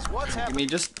this is what's happening.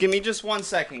 Give me just 1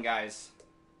 second, guys.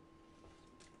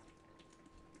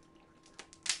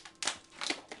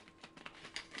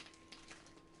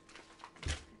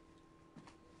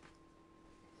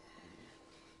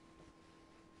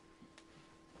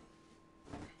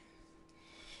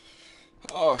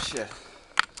 Oh shit.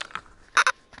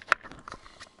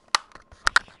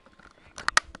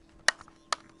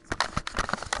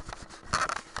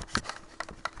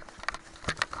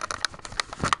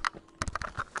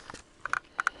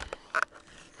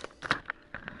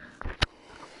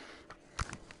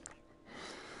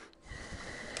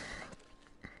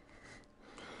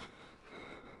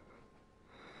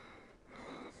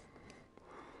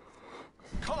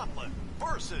 Conlon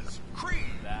versus Creed.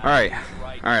 All right.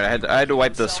 I had to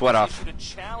wipe the sweat off. A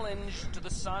challenge to the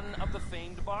son of the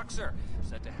famed boxer,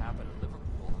 set to happen in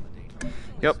Liverpool on the date.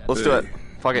 Yep, let's do it.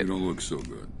 Fuck You it. don't look so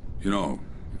good. You know,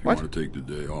 if you What? want to take the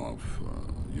day off,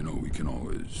 you know, we can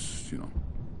always, you know.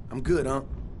 I'm good, huh?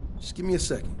 Just give me a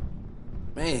second.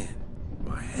 Man,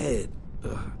 my head.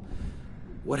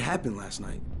 What happened last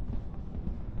night?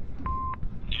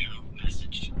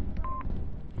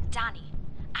 Donnie,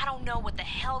 I don't know what the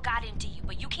hell got into you,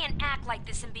 but you can't act like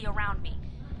this and be around me.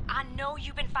 I know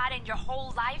you've been fighting your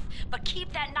whole life, but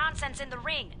keep that nonsense in the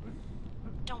ring.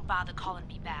 Don't bother calling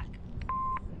me back.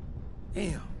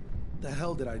 Damn, the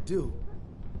hell did I do?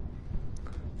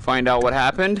 Find out what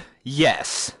happened?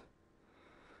 Yes.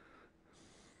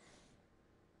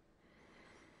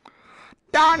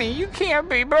 Donnie, you can't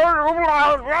be.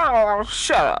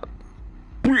 Shut up,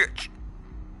 bitch.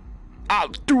 I'll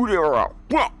do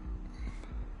that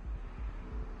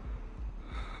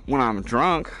when I'm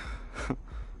drunk.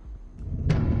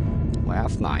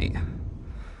 Last night.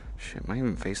 Shit, am I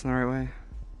even facing the right way?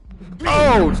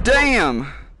 Oh, damn!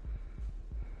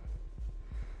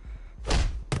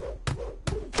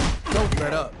 Don't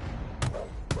let up.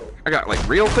 I got like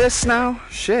real fists now?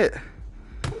 Shit.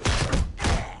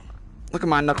 Look at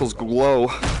my knuckles glow.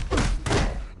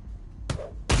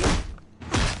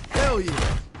 Hell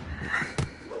yeah.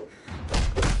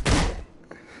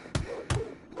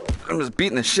 I'm just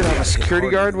beating the shit out of a security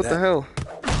guard. What the hell?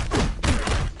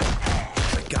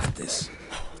 I got this.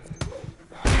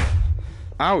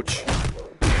 Ouch.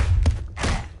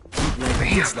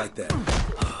 It's like that.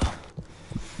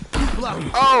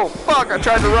 Oh, fuck. I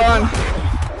tried to run.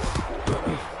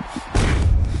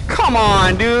 Come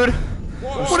on, dude.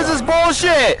 What is this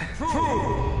bullshit?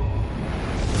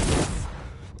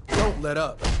 Don't let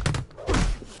up.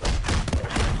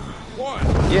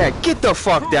 Yeah, get the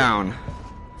fuck down.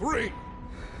 3,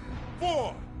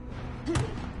 4.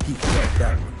 He felt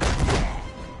that one.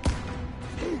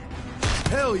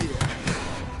 Hell yeah.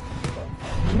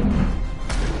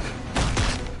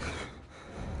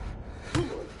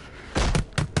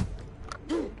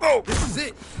 Oh, this is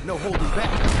it. No holding back.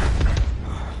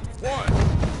 1,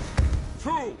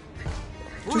 2,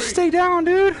 3. Just stay down,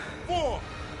 dude. 4.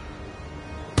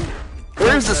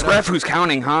 Where's this ref who's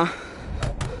counting, huh?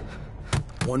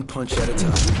 One punch at a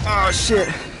time. Oh, shit.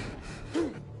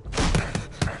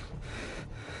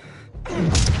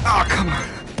 Oh, come on.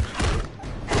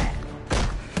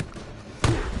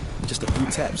 Just a few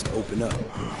taps to open up.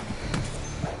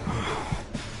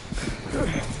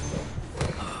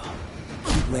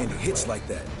 Keep landing hits like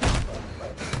that.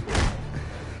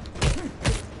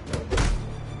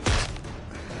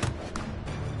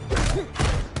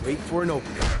 Wait for an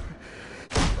opening.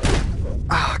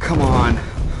 Ah, come on.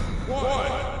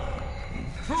 1,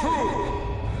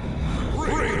 2,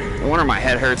 3. No wonder my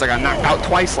head hurts. I got knocked out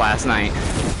twice last night.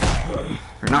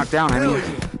 Or knocked down, I mean.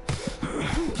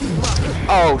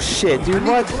 Oh, shit, dude,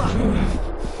 what?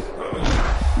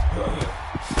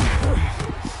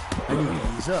 I need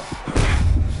to ease up.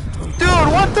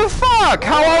 Dude, what the fuck?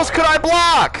 How else could I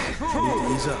block? I need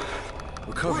to ease up.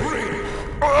 Recover.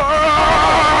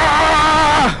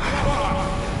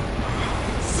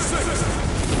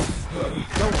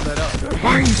 Don't let up.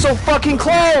 Why are you so fucking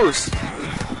close?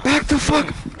 Back the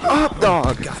fuck up,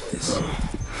 dog. Got this.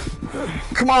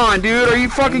 Come on, dude. Are you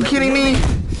fucking kidding me?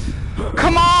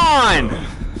 Come on!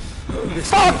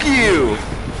 Fuck you!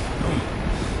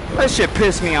 That shit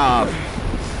pissed me off.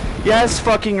 Yes,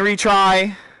 fucking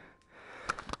retry.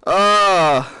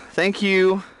 Thank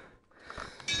you.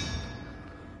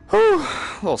 Whew,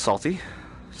 a little salty.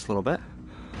 Just a little bit.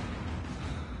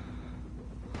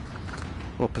 A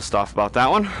little pissed off about that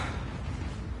one.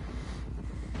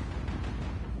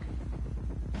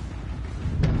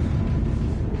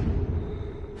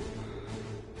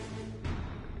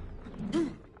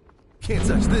 Can't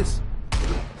touch this.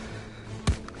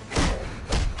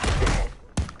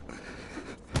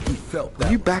 He felt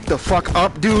that. You back the fuck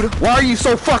up, dude. Why are you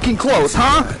so fucking close,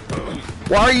 huh?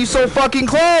 Why are you so fucking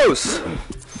close?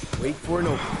 Wait for an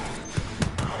opening.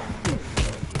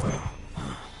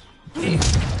 You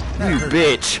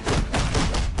bitch.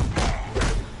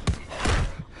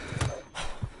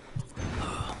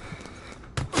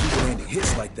 Keep landing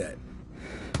hits like that.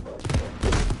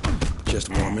 Just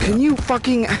warming up. Can you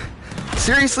fucking...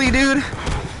 Seriously, dude?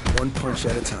 One punch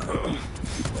at a time.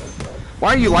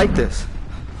 Why are you like this?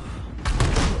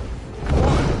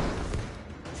 1,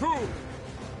 2,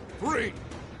 3.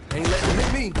 Ain't letting him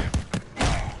hit me.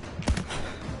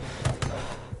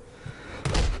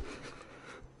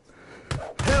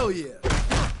 Hell yeah.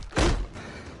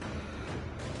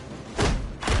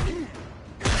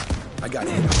 I got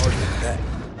hit harder than that.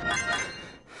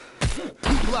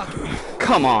 Keep blocking.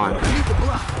 Come on. I need to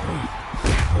block.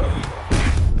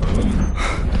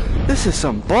 This is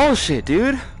some bullshit,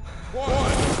 dude.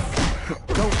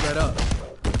 Don't let up.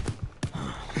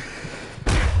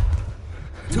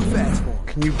 Too fast for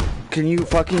him. Can you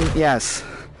fucking... Yes.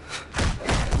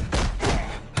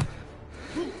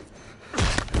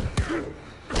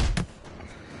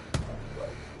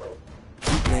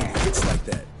 Keep landing hits like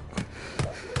that.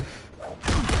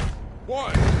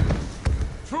 1,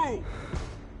 2,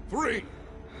 3,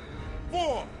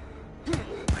 4.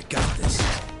 I got this.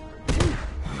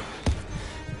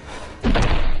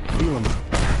 Feel him out.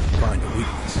 Find a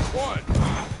weakness. 1,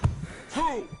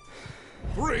 2,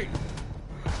 3,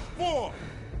 4,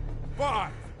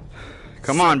 5.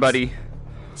 Come on, buddy.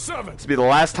 7. This will be the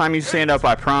last time you stand up,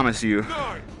 I promise you.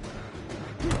 9.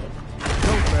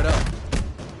 Don't let up.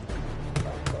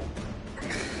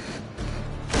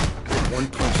 One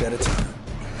punch at a time.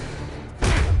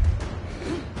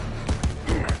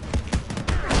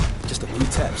 Just a few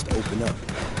taps to open up.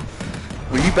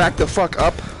 Will you back the fuck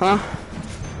up, huh?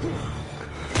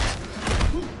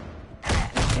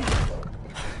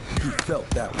 He felt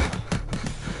that one.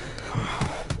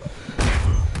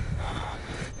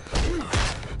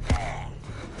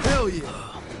 Hell yeah.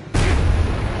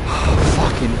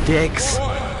 Fucking dicks. I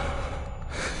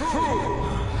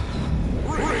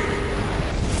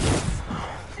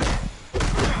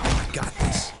got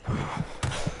this.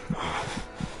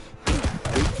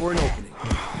 Wait for an opening.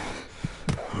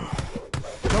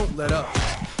 Don't let up.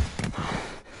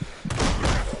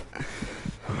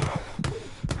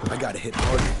 I gotta hit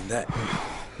harder than that.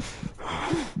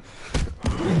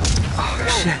 Oh,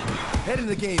 shit. Head in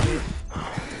the game, man.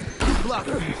 Block.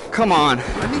 Come on.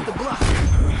 I need the block.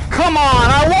 Come on,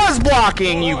 I was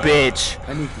blocking, you bitch.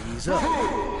 I need to ease up.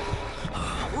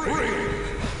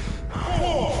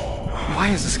 Why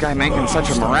is this guy making such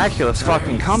a miraculous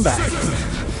fucking comeback?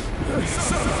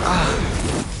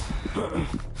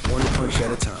 One punch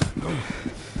at a time.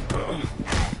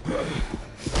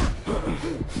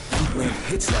 Keep landing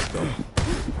hits like that.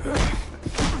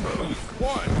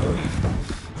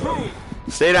 1,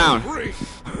 2, Stay down. 3,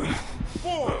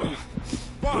 4,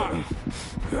 5,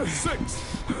 6.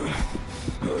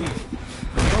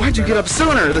 Why'd you get up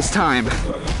sooner this time?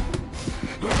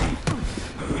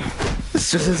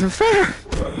 This just isn't fair.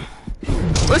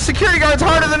 This security guard's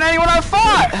harder than anyone I've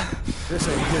fought. This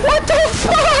ain't good. What the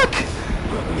fuck?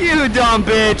 You dumb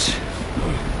bitch.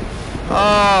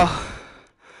 Oh.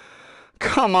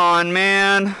 Come on,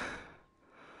 man.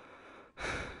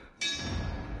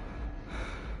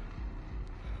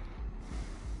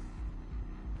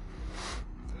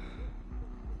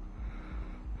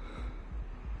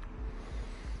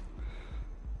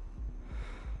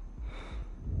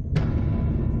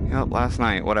 Yep, last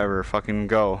night, whatever, fucking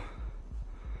go.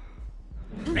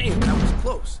 Man, that was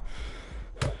close.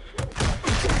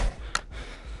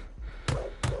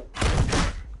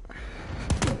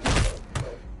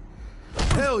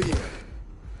 Hell yeah.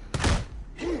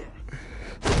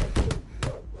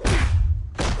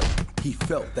 He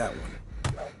felt that one.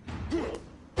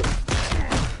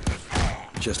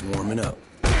 Just warming up.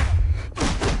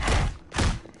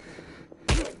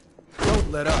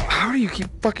 Don't let up. How do you keep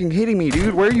fucking hitting me,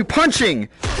 dude? Where are you punching?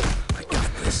 I got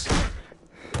this.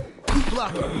 Keep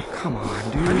blocking. Come on, I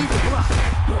dude. need to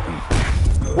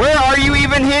block. Where are you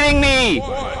even hitting me?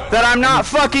 That I'm not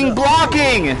fucking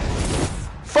blocking!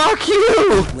 Fuck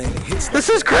you! Landing hits. This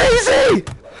is crazy!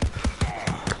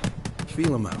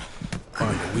 Feel him out.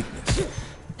 Find a weakness.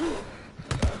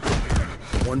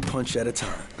 One punch at a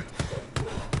time.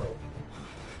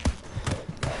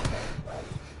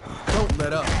 Don't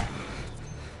let up.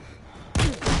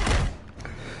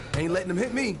 Ain't letting him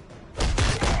hit me.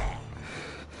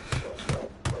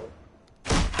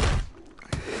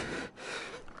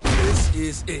 This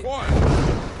is it. 1,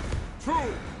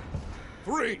 2,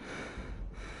 3,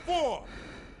 4.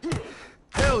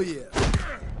 Hell yeah.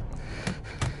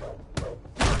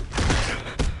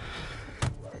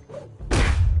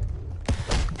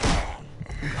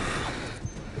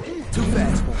 Too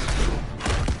fast for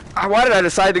me. Why did I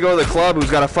decide to go to the club who's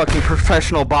got a fucking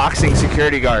professional boxing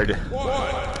security guard?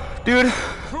 Dude,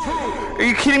 are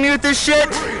you kidding me with this shit?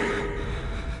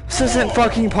 This isn't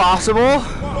fucking possible.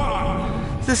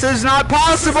 This is not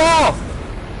possible!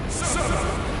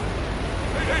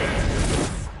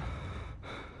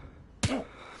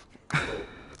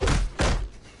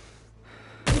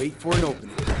 Wait for an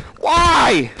opening.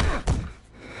 Why?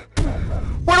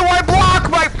 Where do I block?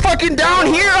 My fucking down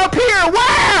here, up here,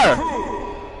 where?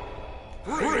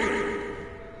 3,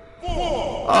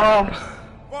 4, Oh,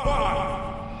 5,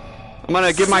 I'm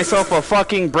gonna give myself a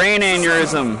fucking brain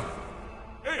aneurysm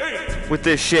 8, with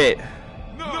this shit. 9,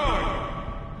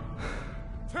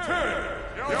 10.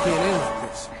 Can't end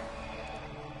this.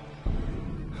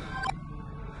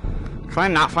 Can I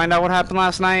not find out what happened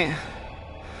last night?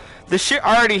 This shit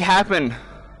already happened.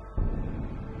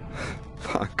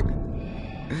 Fuck.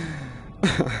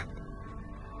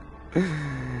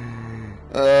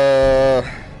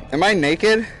 Am I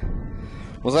naked?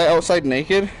 Was I outside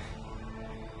naked?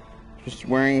 Just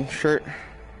wearing shirt?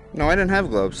 No, I didn't have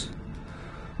gloves.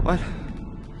 What?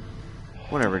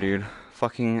 Whatever, dude.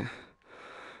 Fucking...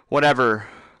 Whatever.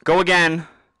 Go again.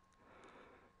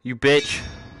 You bitch.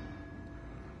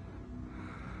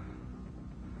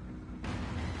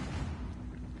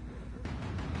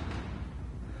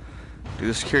 Dude,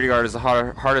 the security guard is the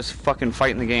hardest fucking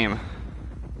fight in the game.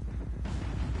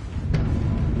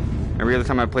 Every other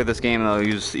time I play this game, they'll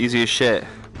use easy as shit.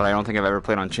 But I don't think I've ever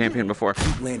played on Champion before.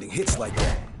 Keep landing hits like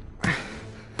that.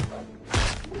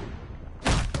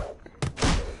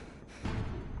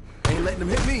 Ain't letting him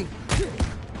hit me.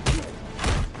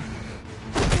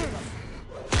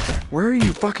 Where are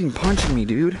you fucking punching me,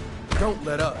 dude? Don't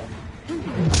let up.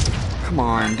 Come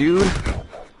on, dude.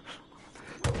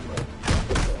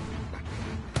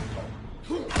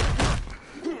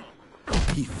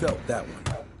 felt that one.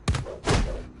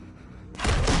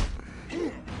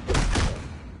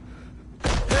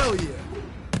 Hell yeah!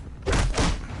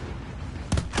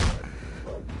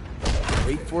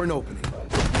 Wait for an opening.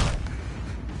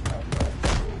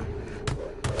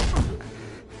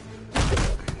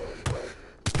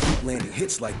 Keep landing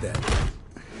hits like that.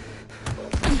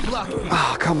 Keep blocking.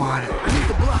 Oh, come on. I need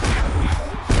the block.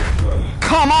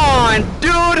 Come on,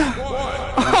 dude!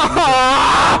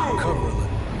 Cover a little.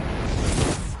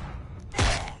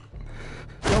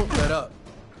 Don't let up.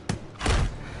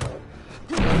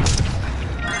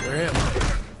 Where am I?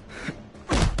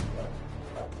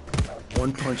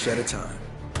 One punch at a time.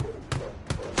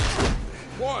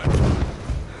 1,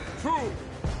 2,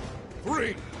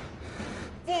 3,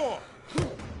 4.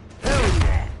 Hell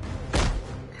yeah!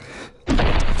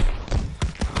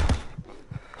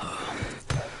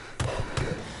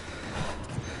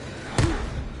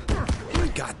 I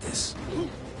got this.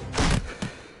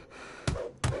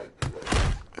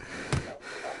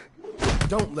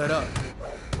 Don't let up.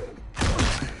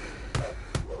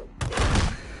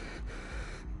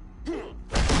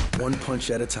 One punch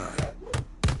at a time.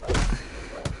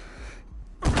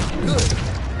 Good.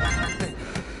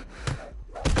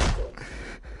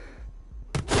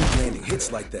 Keep landing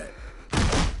hits like that.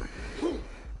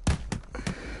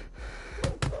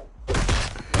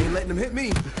 Ain't letting him hit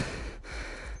me.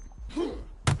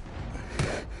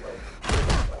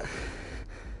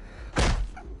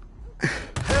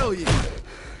 Hell yeah.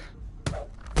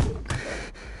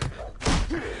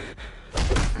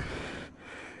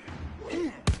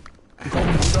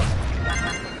 Focus up.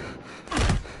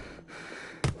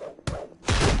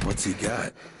 What's he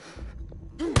got?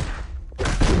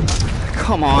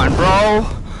 Come on, bro.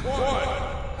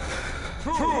 1,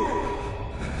 2,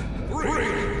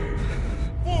 3,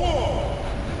 4,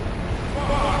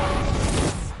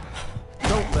 5.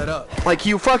 Don't let up. Like,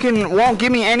 you fucking won't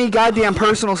give me any goddamn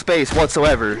personal space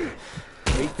whatsoever. Wait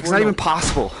It's for not an even opening.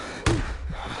 possible.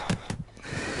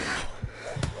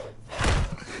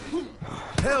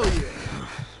 Hell yeah.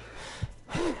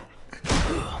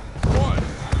 1,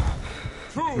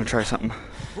 I'm gonna 2, try something.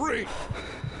 3.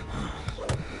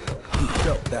 He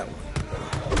felt that one.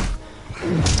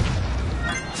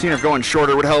 Seeing if going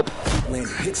shorter would help. Keep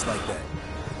landing hits like that.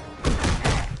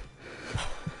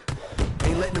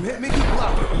 Ain't letting him hit me. Keep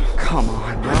blocking. Come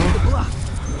on, bro. The block.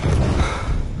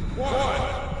 1,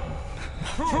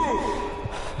 2,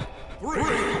 3,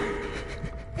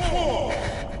 4,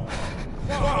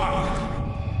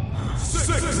 5, 6,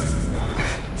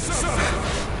 7.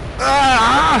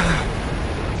 Ah!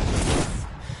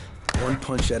 One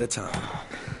punch at a time.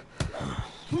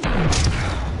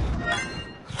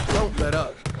 Don't let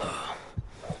up.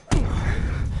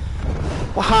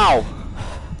 Well, how?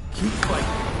 Keep fighting.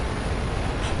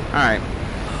 Alright.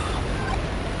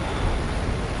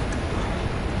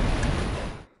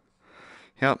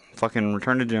 Yep, fucking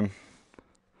return to gym.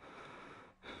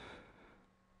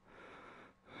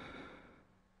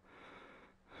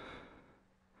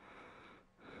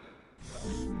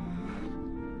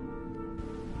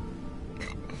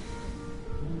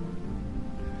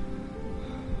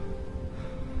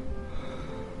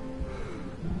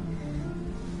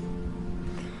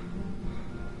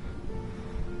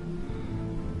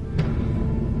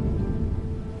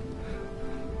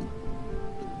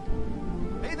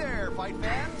 Hey there, fight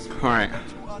fans. All right.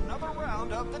 Welcome to another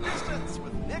round of The Distance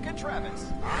with Nick and Travis.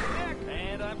 I'm Nick.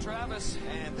 And I'm Travis.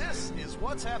 And this is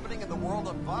what's happening in the world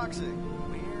of boxing.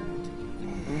 Where to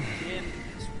begin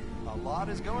this? A lot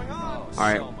is going on.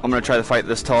 Alright, I'm gonna try to fight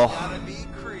this tall. Gotta be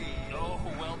Creed. Oh,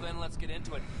 well then, let's get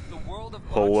into it. The world of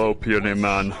Hello, boxing puny was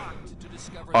man. shocked to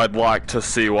discover I'd like to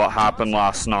see what happened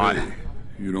last night. Hey,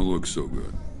 you don't look so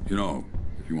good. You know,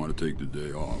 if you want to take the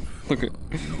day off, Look at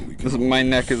you know, we can my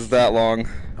neck is that long.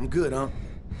 I'm good, huh?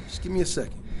 Just give me a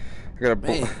second. I gotta.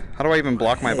 Man. How do I even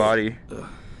block my Head. body? Ugh.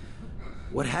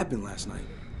 What happened last night?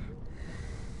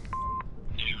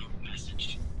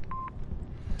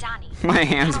 Donnie. My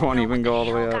hands I don't won't know even what go all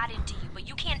the way hell up. got into you, but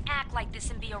you can't act like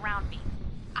this and be around me.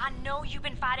 I know you've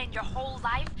been fighting your whole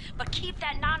life, but keep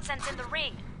that nonsense in the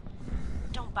ring.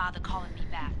 Don't bother calling me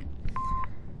back.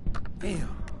 Damn.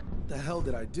 What the hell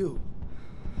did I do?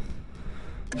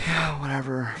 Yeah,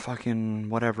 whatever. Fucking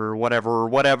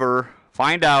whatever.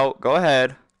 Find out. Go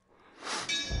ahead.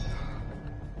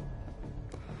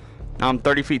 Now I'm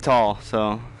 30 feet tall,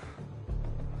 so.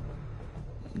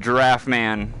 Giraffe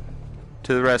man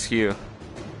to the rescue.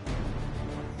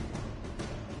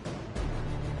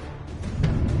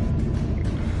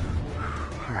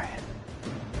 Alright.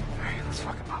 Alright, let's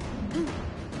fuck him up.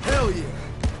 Hell yeah.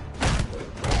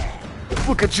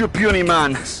 Look at you, puny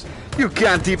man. You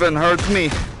can't even hurt me.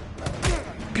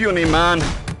 puny man.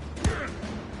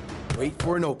 Wait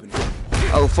for an opening.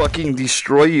 I'll fucking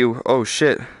destroy you. Oh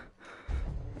shit.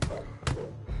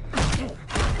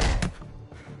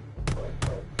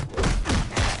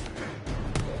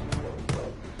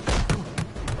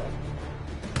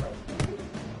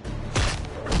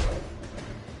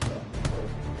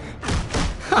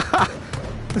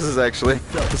 This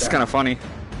is kind of funny.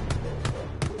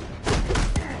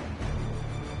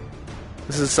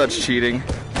 This is such cheating.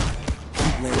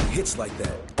 Keep landing hits like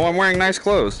that. Oh, I'm wearing nice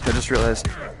clothes. I just realized.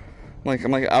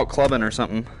 I'm like out clubbing or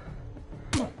something.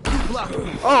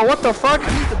 Oh, what the fuck?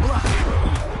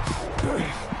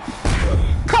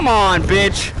 Come on,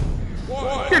 bitch.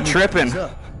 You're tripping.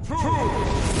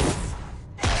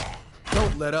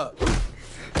 Don't let up.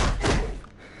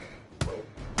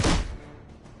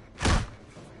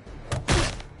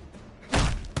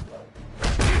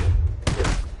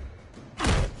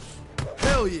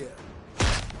 Hell yeah.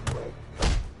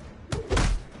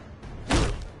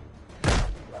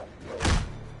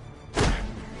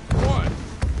 One,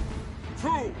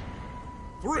 two,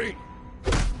 three.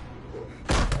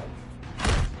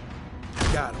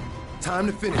 Got him. Time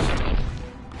to finish it.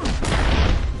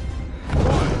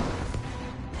 One,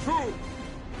 two,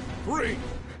 three.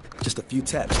 Just a few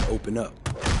taps to open up.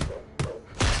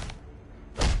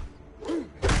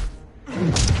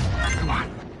 Come on.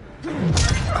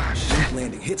 Oh, shit.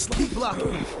 Landing hits like keep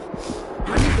blocking.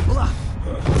 I need the block.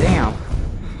 Damn.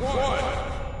 One,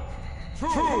 two,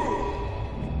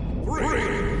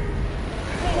 three,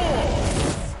 four.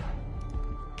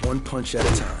 One punch at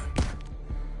a time.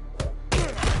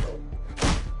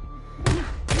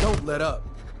 Don't let up.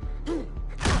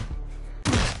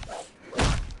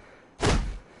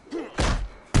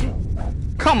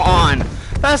 Come on.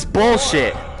 That's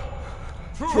bullshit.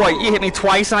 What, you hit me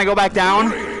twice and I go back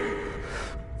down?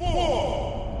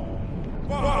 4,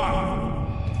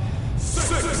 5, 6,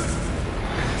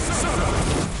 7.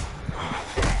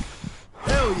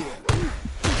 Hell yeah.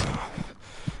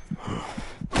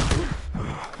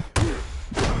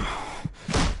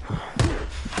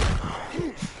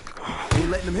 Ain't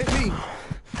letting him hit me.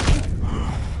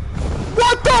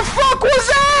 What the fuck was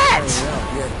that?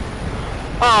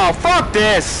 Oh, fuck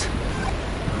this.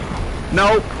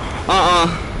 Nope.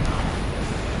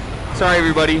 Sorry,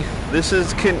 everybody. This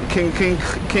is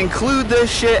conclude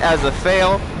this shit as a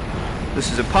fail.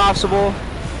 This is impossible.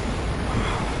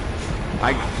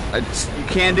 You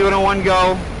can't do it in one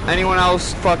go. Anyone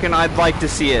else, fucking, I'd like to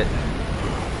see it.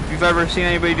 If you've ever seen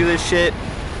anybody do this shit,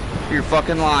 you're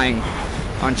fucking lying.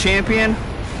 On Champion,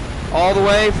 all the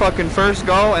way, fucking first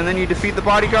go, and then you defeat the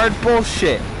bodyguard.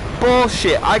 Bullshit.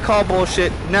 Bullshit. I call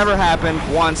bullshit. Never happened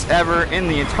once ever in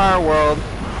the entire world.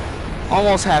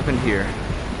 Almost happened here.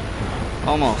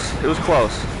 Almost. It was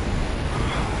close.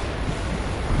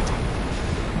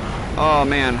 Oh,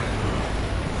 man.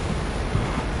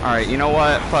 Alright, you know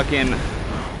what? Fucking...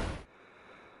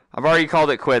 I've already called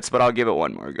it quits, but I'll give it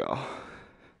one more go.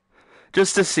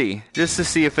 Just to see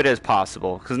if it is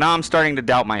possible. Because now I'm starting to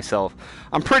doubt myself.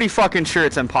 I'm pretty fucking sure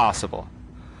it's impossible.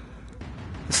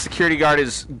 The security guard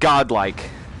is godlike.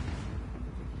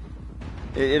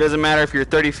 It doesn't matter if you're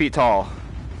 30 feet tall.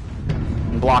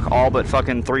 And block all but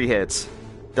fucking 3 hits.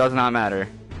 Does not matter.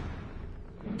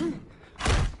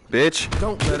 Bitch.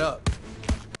 Don't let up.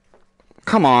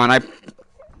 Come on,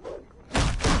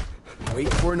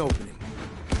 Wait for an opening.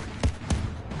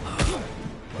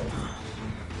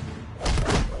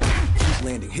 Keep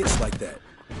landing hits like that.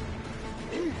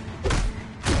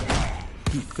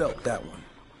 He felt that one.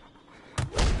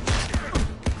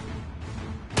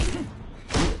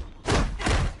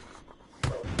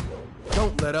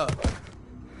 Don't let up.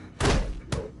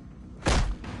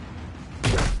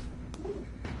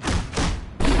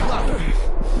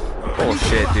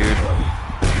 Bullshit, dude.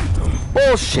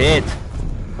 Bullshit.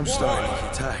 I'm starting to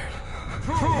get tired.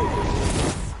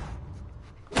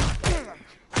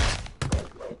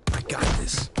 I got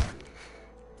this.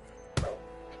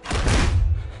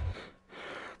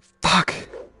 Fuck.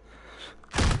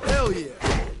 Hell yeah.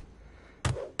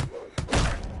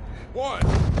 1,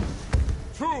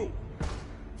 2,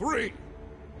 3,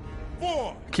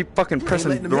 4. Keep fucking pressing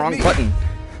letting the him hit wrong me. button.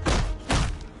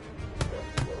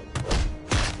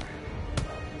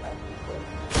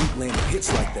 Keep landing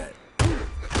hits like that.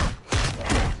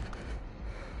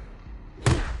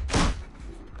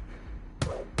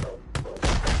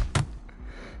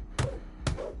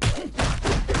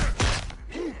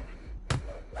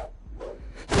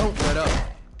 Don't let up.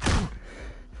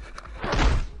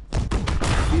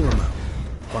 Feel him out.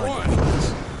 Find your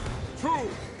weakness. 2,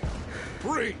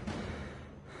 3,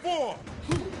 4.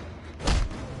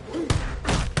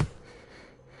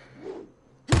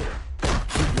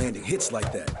 landing hits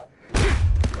like that.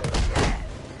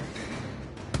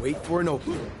 Wait for an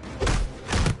opening.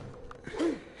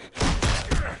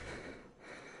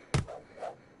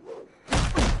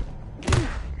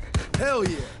 Hell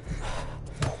yeah!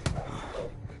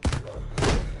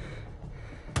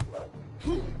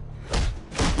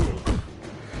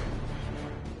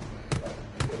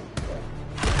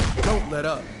 Don't let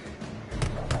up.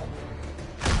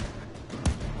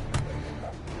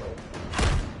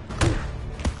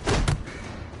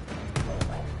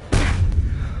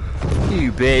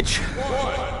 You bitch.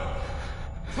 1,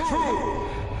 2,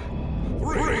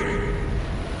 3,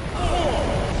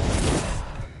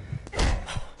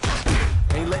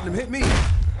 4. Ain't letting him hit me.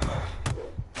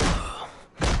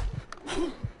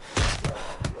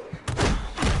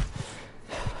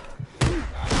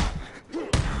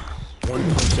 One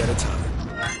punch at a time.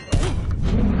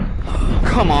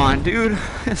 Come on, dude.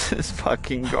 This is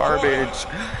fucking garbage.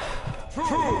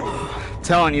 I'm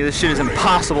telling you, this shit is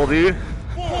impossible, dude.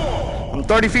 I'm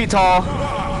 30 feet tall.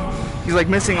 He's like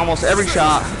missing almost every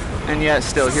shot, and yet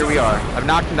still here we are. I've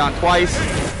knocked him down twice.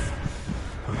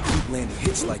 Keep landing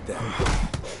hits like that.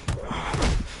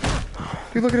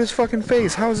 Dude, look at his fucking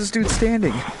face. How is this dude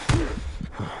standing?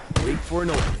 Wait for an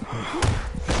opening.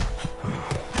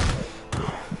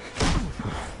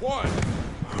 1,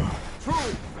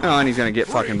 2, Oh, and he's gonna get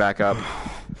fucking back up.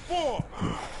 4,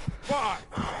 5,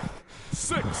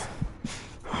 6.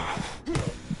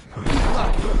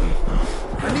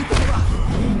 I need the block.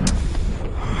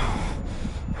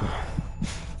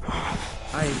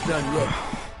 I ain't done yet.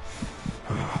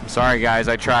 I'm sorry, guys.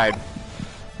 I tried.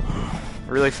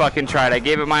 Really fucking tried. I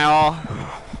gave it my all,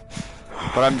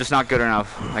 but I'm just not good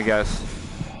enough, I guess.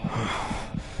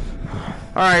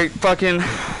 Alright, fucking,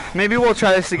 maybe we'll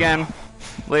try this again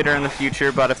later in the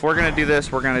future, but if we're gonna do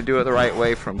this, we're gonna do it the right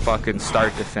way from fucking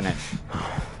start to finish.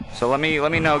 So let me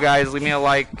know, guys. Leave me a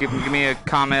like, give me a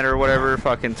comment or whatever.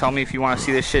 Fucking tell me if you want to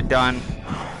see this shit done,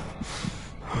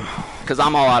 because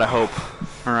I'm all out of hope.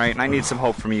 Alright, and I need some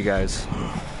hope from you guys.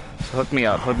 So hook me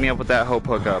up with that hope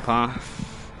hookup, huh?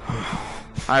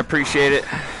 I appreciate it.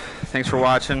 Thanks for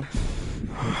watching.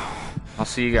 I'll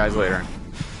see you guys later.